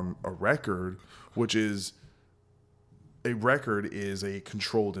on a record, which is a record is a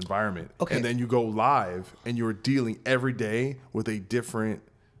controlled environment. Okay. And then you go live and you're dealing every day with a different,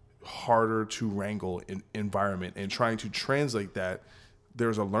 harder to wrangle environment, and trying to translate that.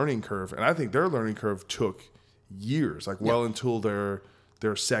 There's a learning curve. And I think their learning curve took years, well until their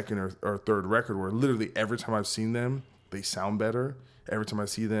second or third record, where literally every time I've seen them, they sound better. Every time I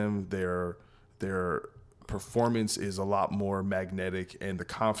see them, their performance is a lot more magnetic, and the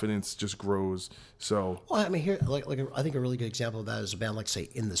confidence just grows. So, well, here, I think a really good example of that is a band like, say,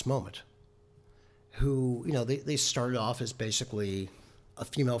 In This Moment, who they started off as basically a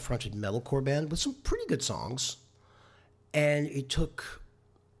female-fronted metalcore band with some pretty good songs, and it took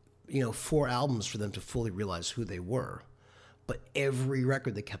 4 albums for them to fully realize who they were. But every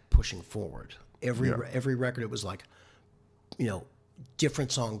record they kept pushing forward. Every record, it was like,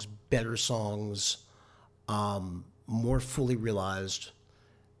 different songs, better songs, more fully realized,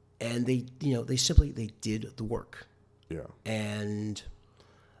 and they did the work. Yeah. And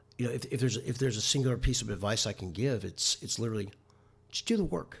if there's a singular piece of advice I can give, it's literally just do the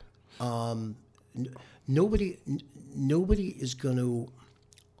work. Nobody's gonna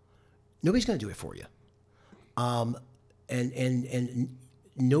do it for you. And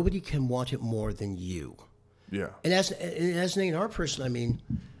nobody can want it more than you. Yeah. And as an A&R person,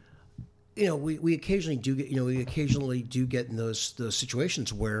 we occasionally do get in those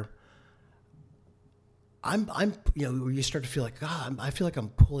situations where where you start to feel like, God, I feel like I'm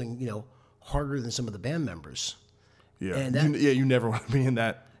pulling, harder than some of the band members. Yeah. And you never want to be in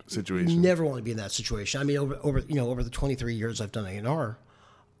that situation. Never want to be in that situation. Over the 23 years I've done A&R,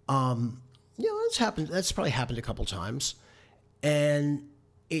 that's happened. That's probably happened a couple times, and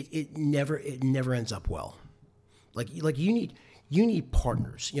it never ends up well. Like you need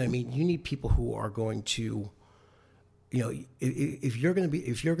partners. You need people who are going to if you're going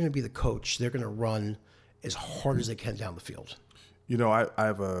to be the coach, they're going to run as hard as they can down the field. I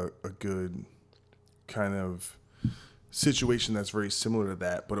have a good kind of situation that's very similar to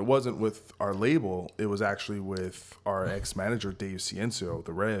that, but it wasn't with our label. It was actually with our ex-manager, Dave Ciencio,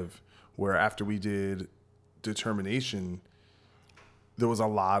 the Rev, where after we did Determination, there was a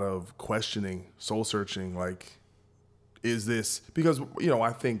lot of questioning, soul searching, like, is this, because,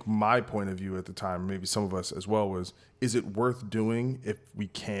 I think my point of view at the time, maybe some of us as well, was, is it worth doing if we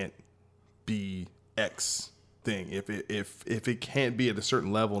can't be X thing? If it can't be at a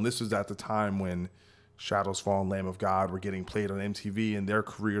certain level, and this was at the time when Shadows Fall and Lamb of God were getting played on MTV and their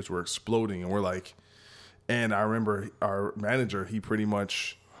careers were exploding, and we're like, and I remember our manager,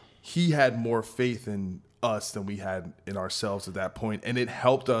 he had more faith in us than we had in ourselves at that point, and it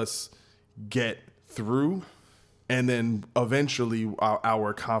helped us get through. And then eventually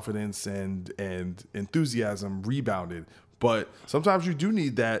our confidence and enthusiasm rebounded. But sometimes you do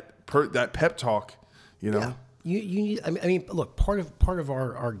need that pep talk, Yeah. You need. I mean, look. Part of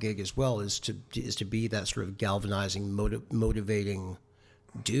our gig as well is to be that sort of galvanizing, motivating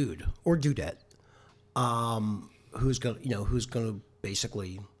dude or dudette, who's going to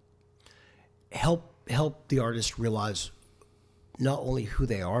basically help the artist realize not only who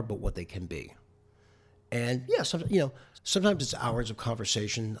they are but what they can be. And yeah, sometimes it's hours of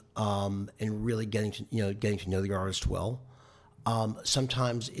conversation and really getting to know the artist well.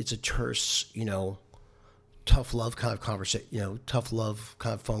 Sometimes it's a terse, tough love kind of conversation, tough love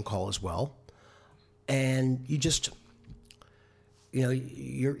kind of phone call as well. And you just,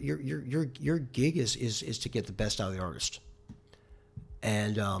 your gig is to get the best out of the artist.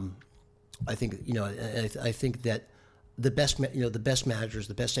 And I think I think that the best managers,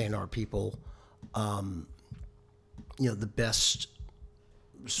 the best A&R people, the best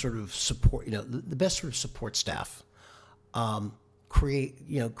sort of support, the best sort of support staff, create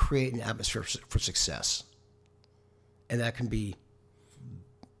an atmosphere for success. And that can be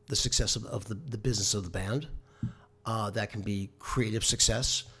the success of the business of the band. That can be creative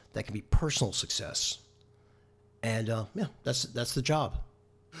success. That can be personal success. And that's the job.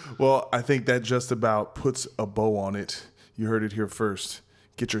 Well, I think that just about puts a bow on it. You heard it here first.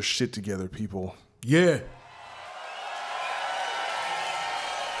 Get your shit together, people. Yeah.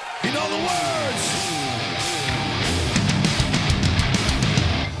 In other words,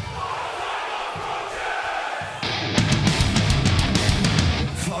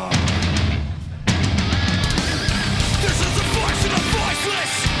 this is the voice of the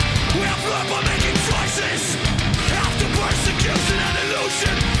voiceless. We have learned by making choices. After persecution and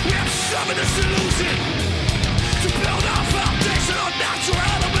illusion, we have summoned this illusion to build our foundation on natural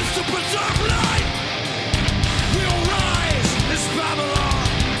elements to preserve life. We'll rise as Babylon.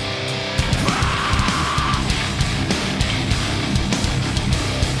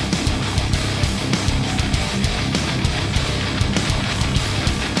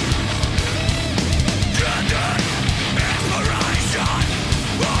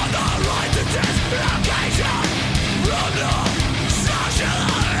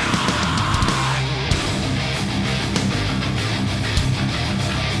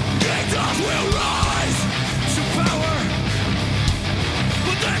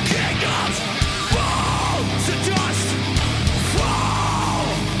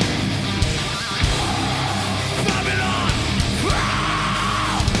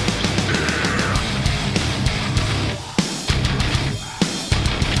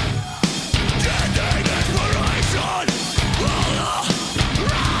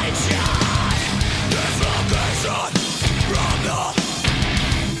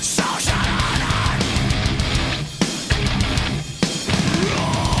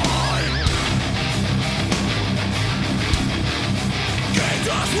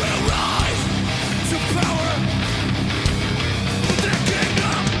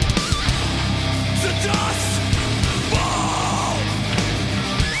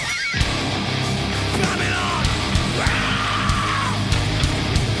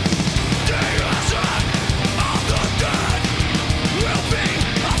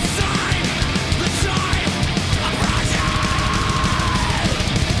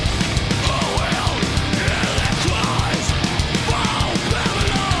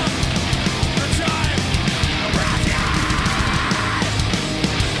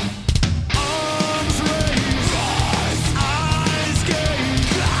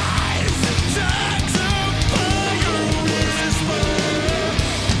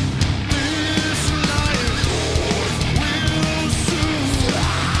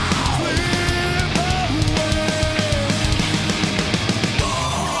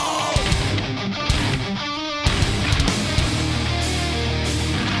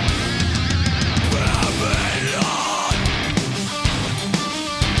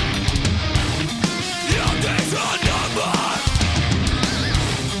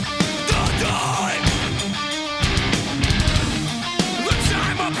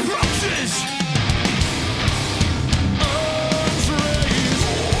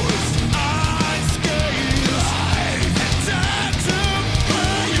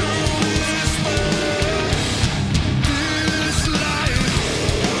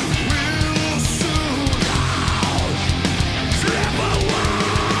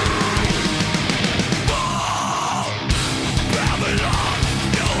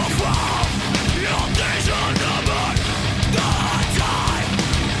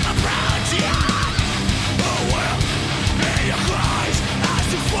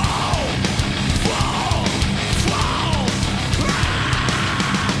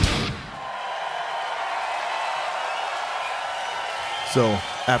 So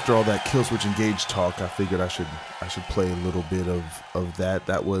after all that Kill Switch Engage talk, I figured I should play a little bit of that.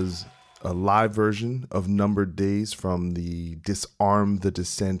 That was a live version of Numbered Days from the Disarm the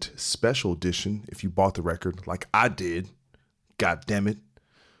Descent special edition. If you bought the record like I did, god damn it.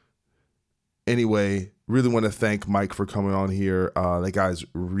 Anyway, really want to thank Mike for coming on here. That guy's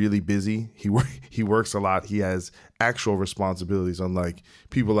really busy. He works a lot. He has actual responsibilities, unlike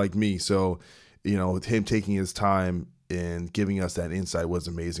people like me. So, him taking his time and giving us that insight was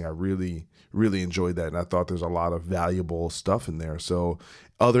amazing. I really, really enjoyed that. And I thought there's a lot of valuable stuff in there. So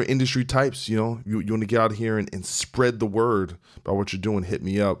other industry types, you want to get out here and spread the word about what you're doing, hit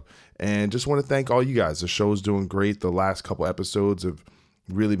me up. And just want to thank all you guys. The show's doing great. The last couple episodes have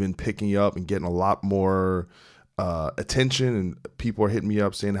really been picking up and getting a lot more attention. And people are hitting me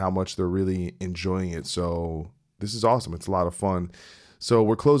up saying how much they're really enjoying it. So this is awesome. It's a lot of fun. So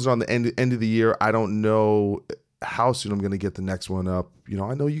we're closing on the end of the year. I don't know how soon I'm going to get the next one up.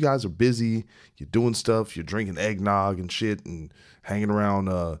 I know you guys are busy. You're doing stuff. You're drinking eggnog and shit and hanging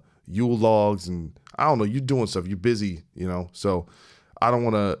around Yule logs. And I don't know, you're doing stuff. You're busy, So I don't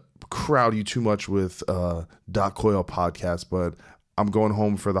want to crowd you too much with Doc Coyle podcast, but I'm going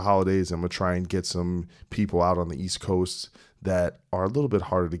home for the holidays. I'm going to try and get some people out on the East Coast that are a little bit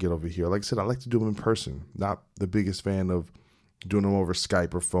harder to get over here. Like I said, I like to do them in person. Not the biggest fan of doing them over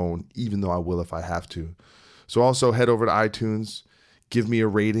Skype or phone, even though I will if I have to. So also head over to iTunes, give me a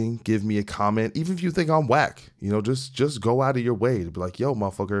rating, give me a comment. Even if you think I'm whack, just go out of your way to be like, yo,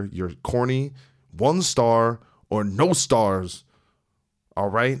 motherfucker, you're corny, 1 star or no stars. All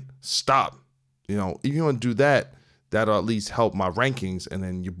right, stop. If you want to do that, that'll at least help my rankings, and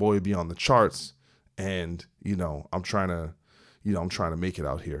then your boy will be on the charts. And I'm trying to make it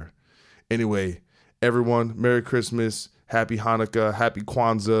out here. Anyway, everyone, Merry Christmas, Happy Hanukkah, Happy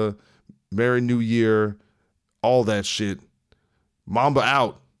Kwanzaa, Merry New Year. All that shit. Mamba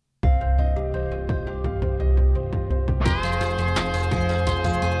out.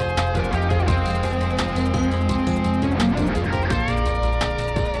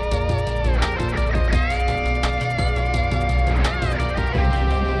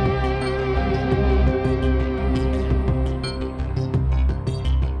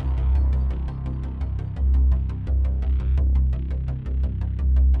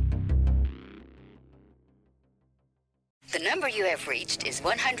 The number you have reached is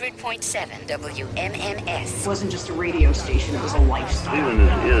 100.7 WMMS. It wasn't just a radio station, it was a lifestyle. Cleveland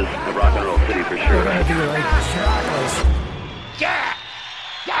is a rock and roll city for sure. Get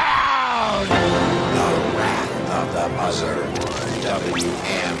down! The Wrath of the Buzzard.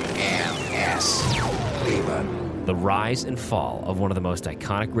 WMMS. Cleveland. The rise and fall of one of the most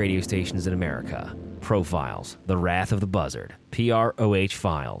iconic radio stations in America. Profiles, The Wrath of the Buzzard. PROH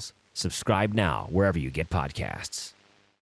Files. Subscribe now wherever you get podcasts.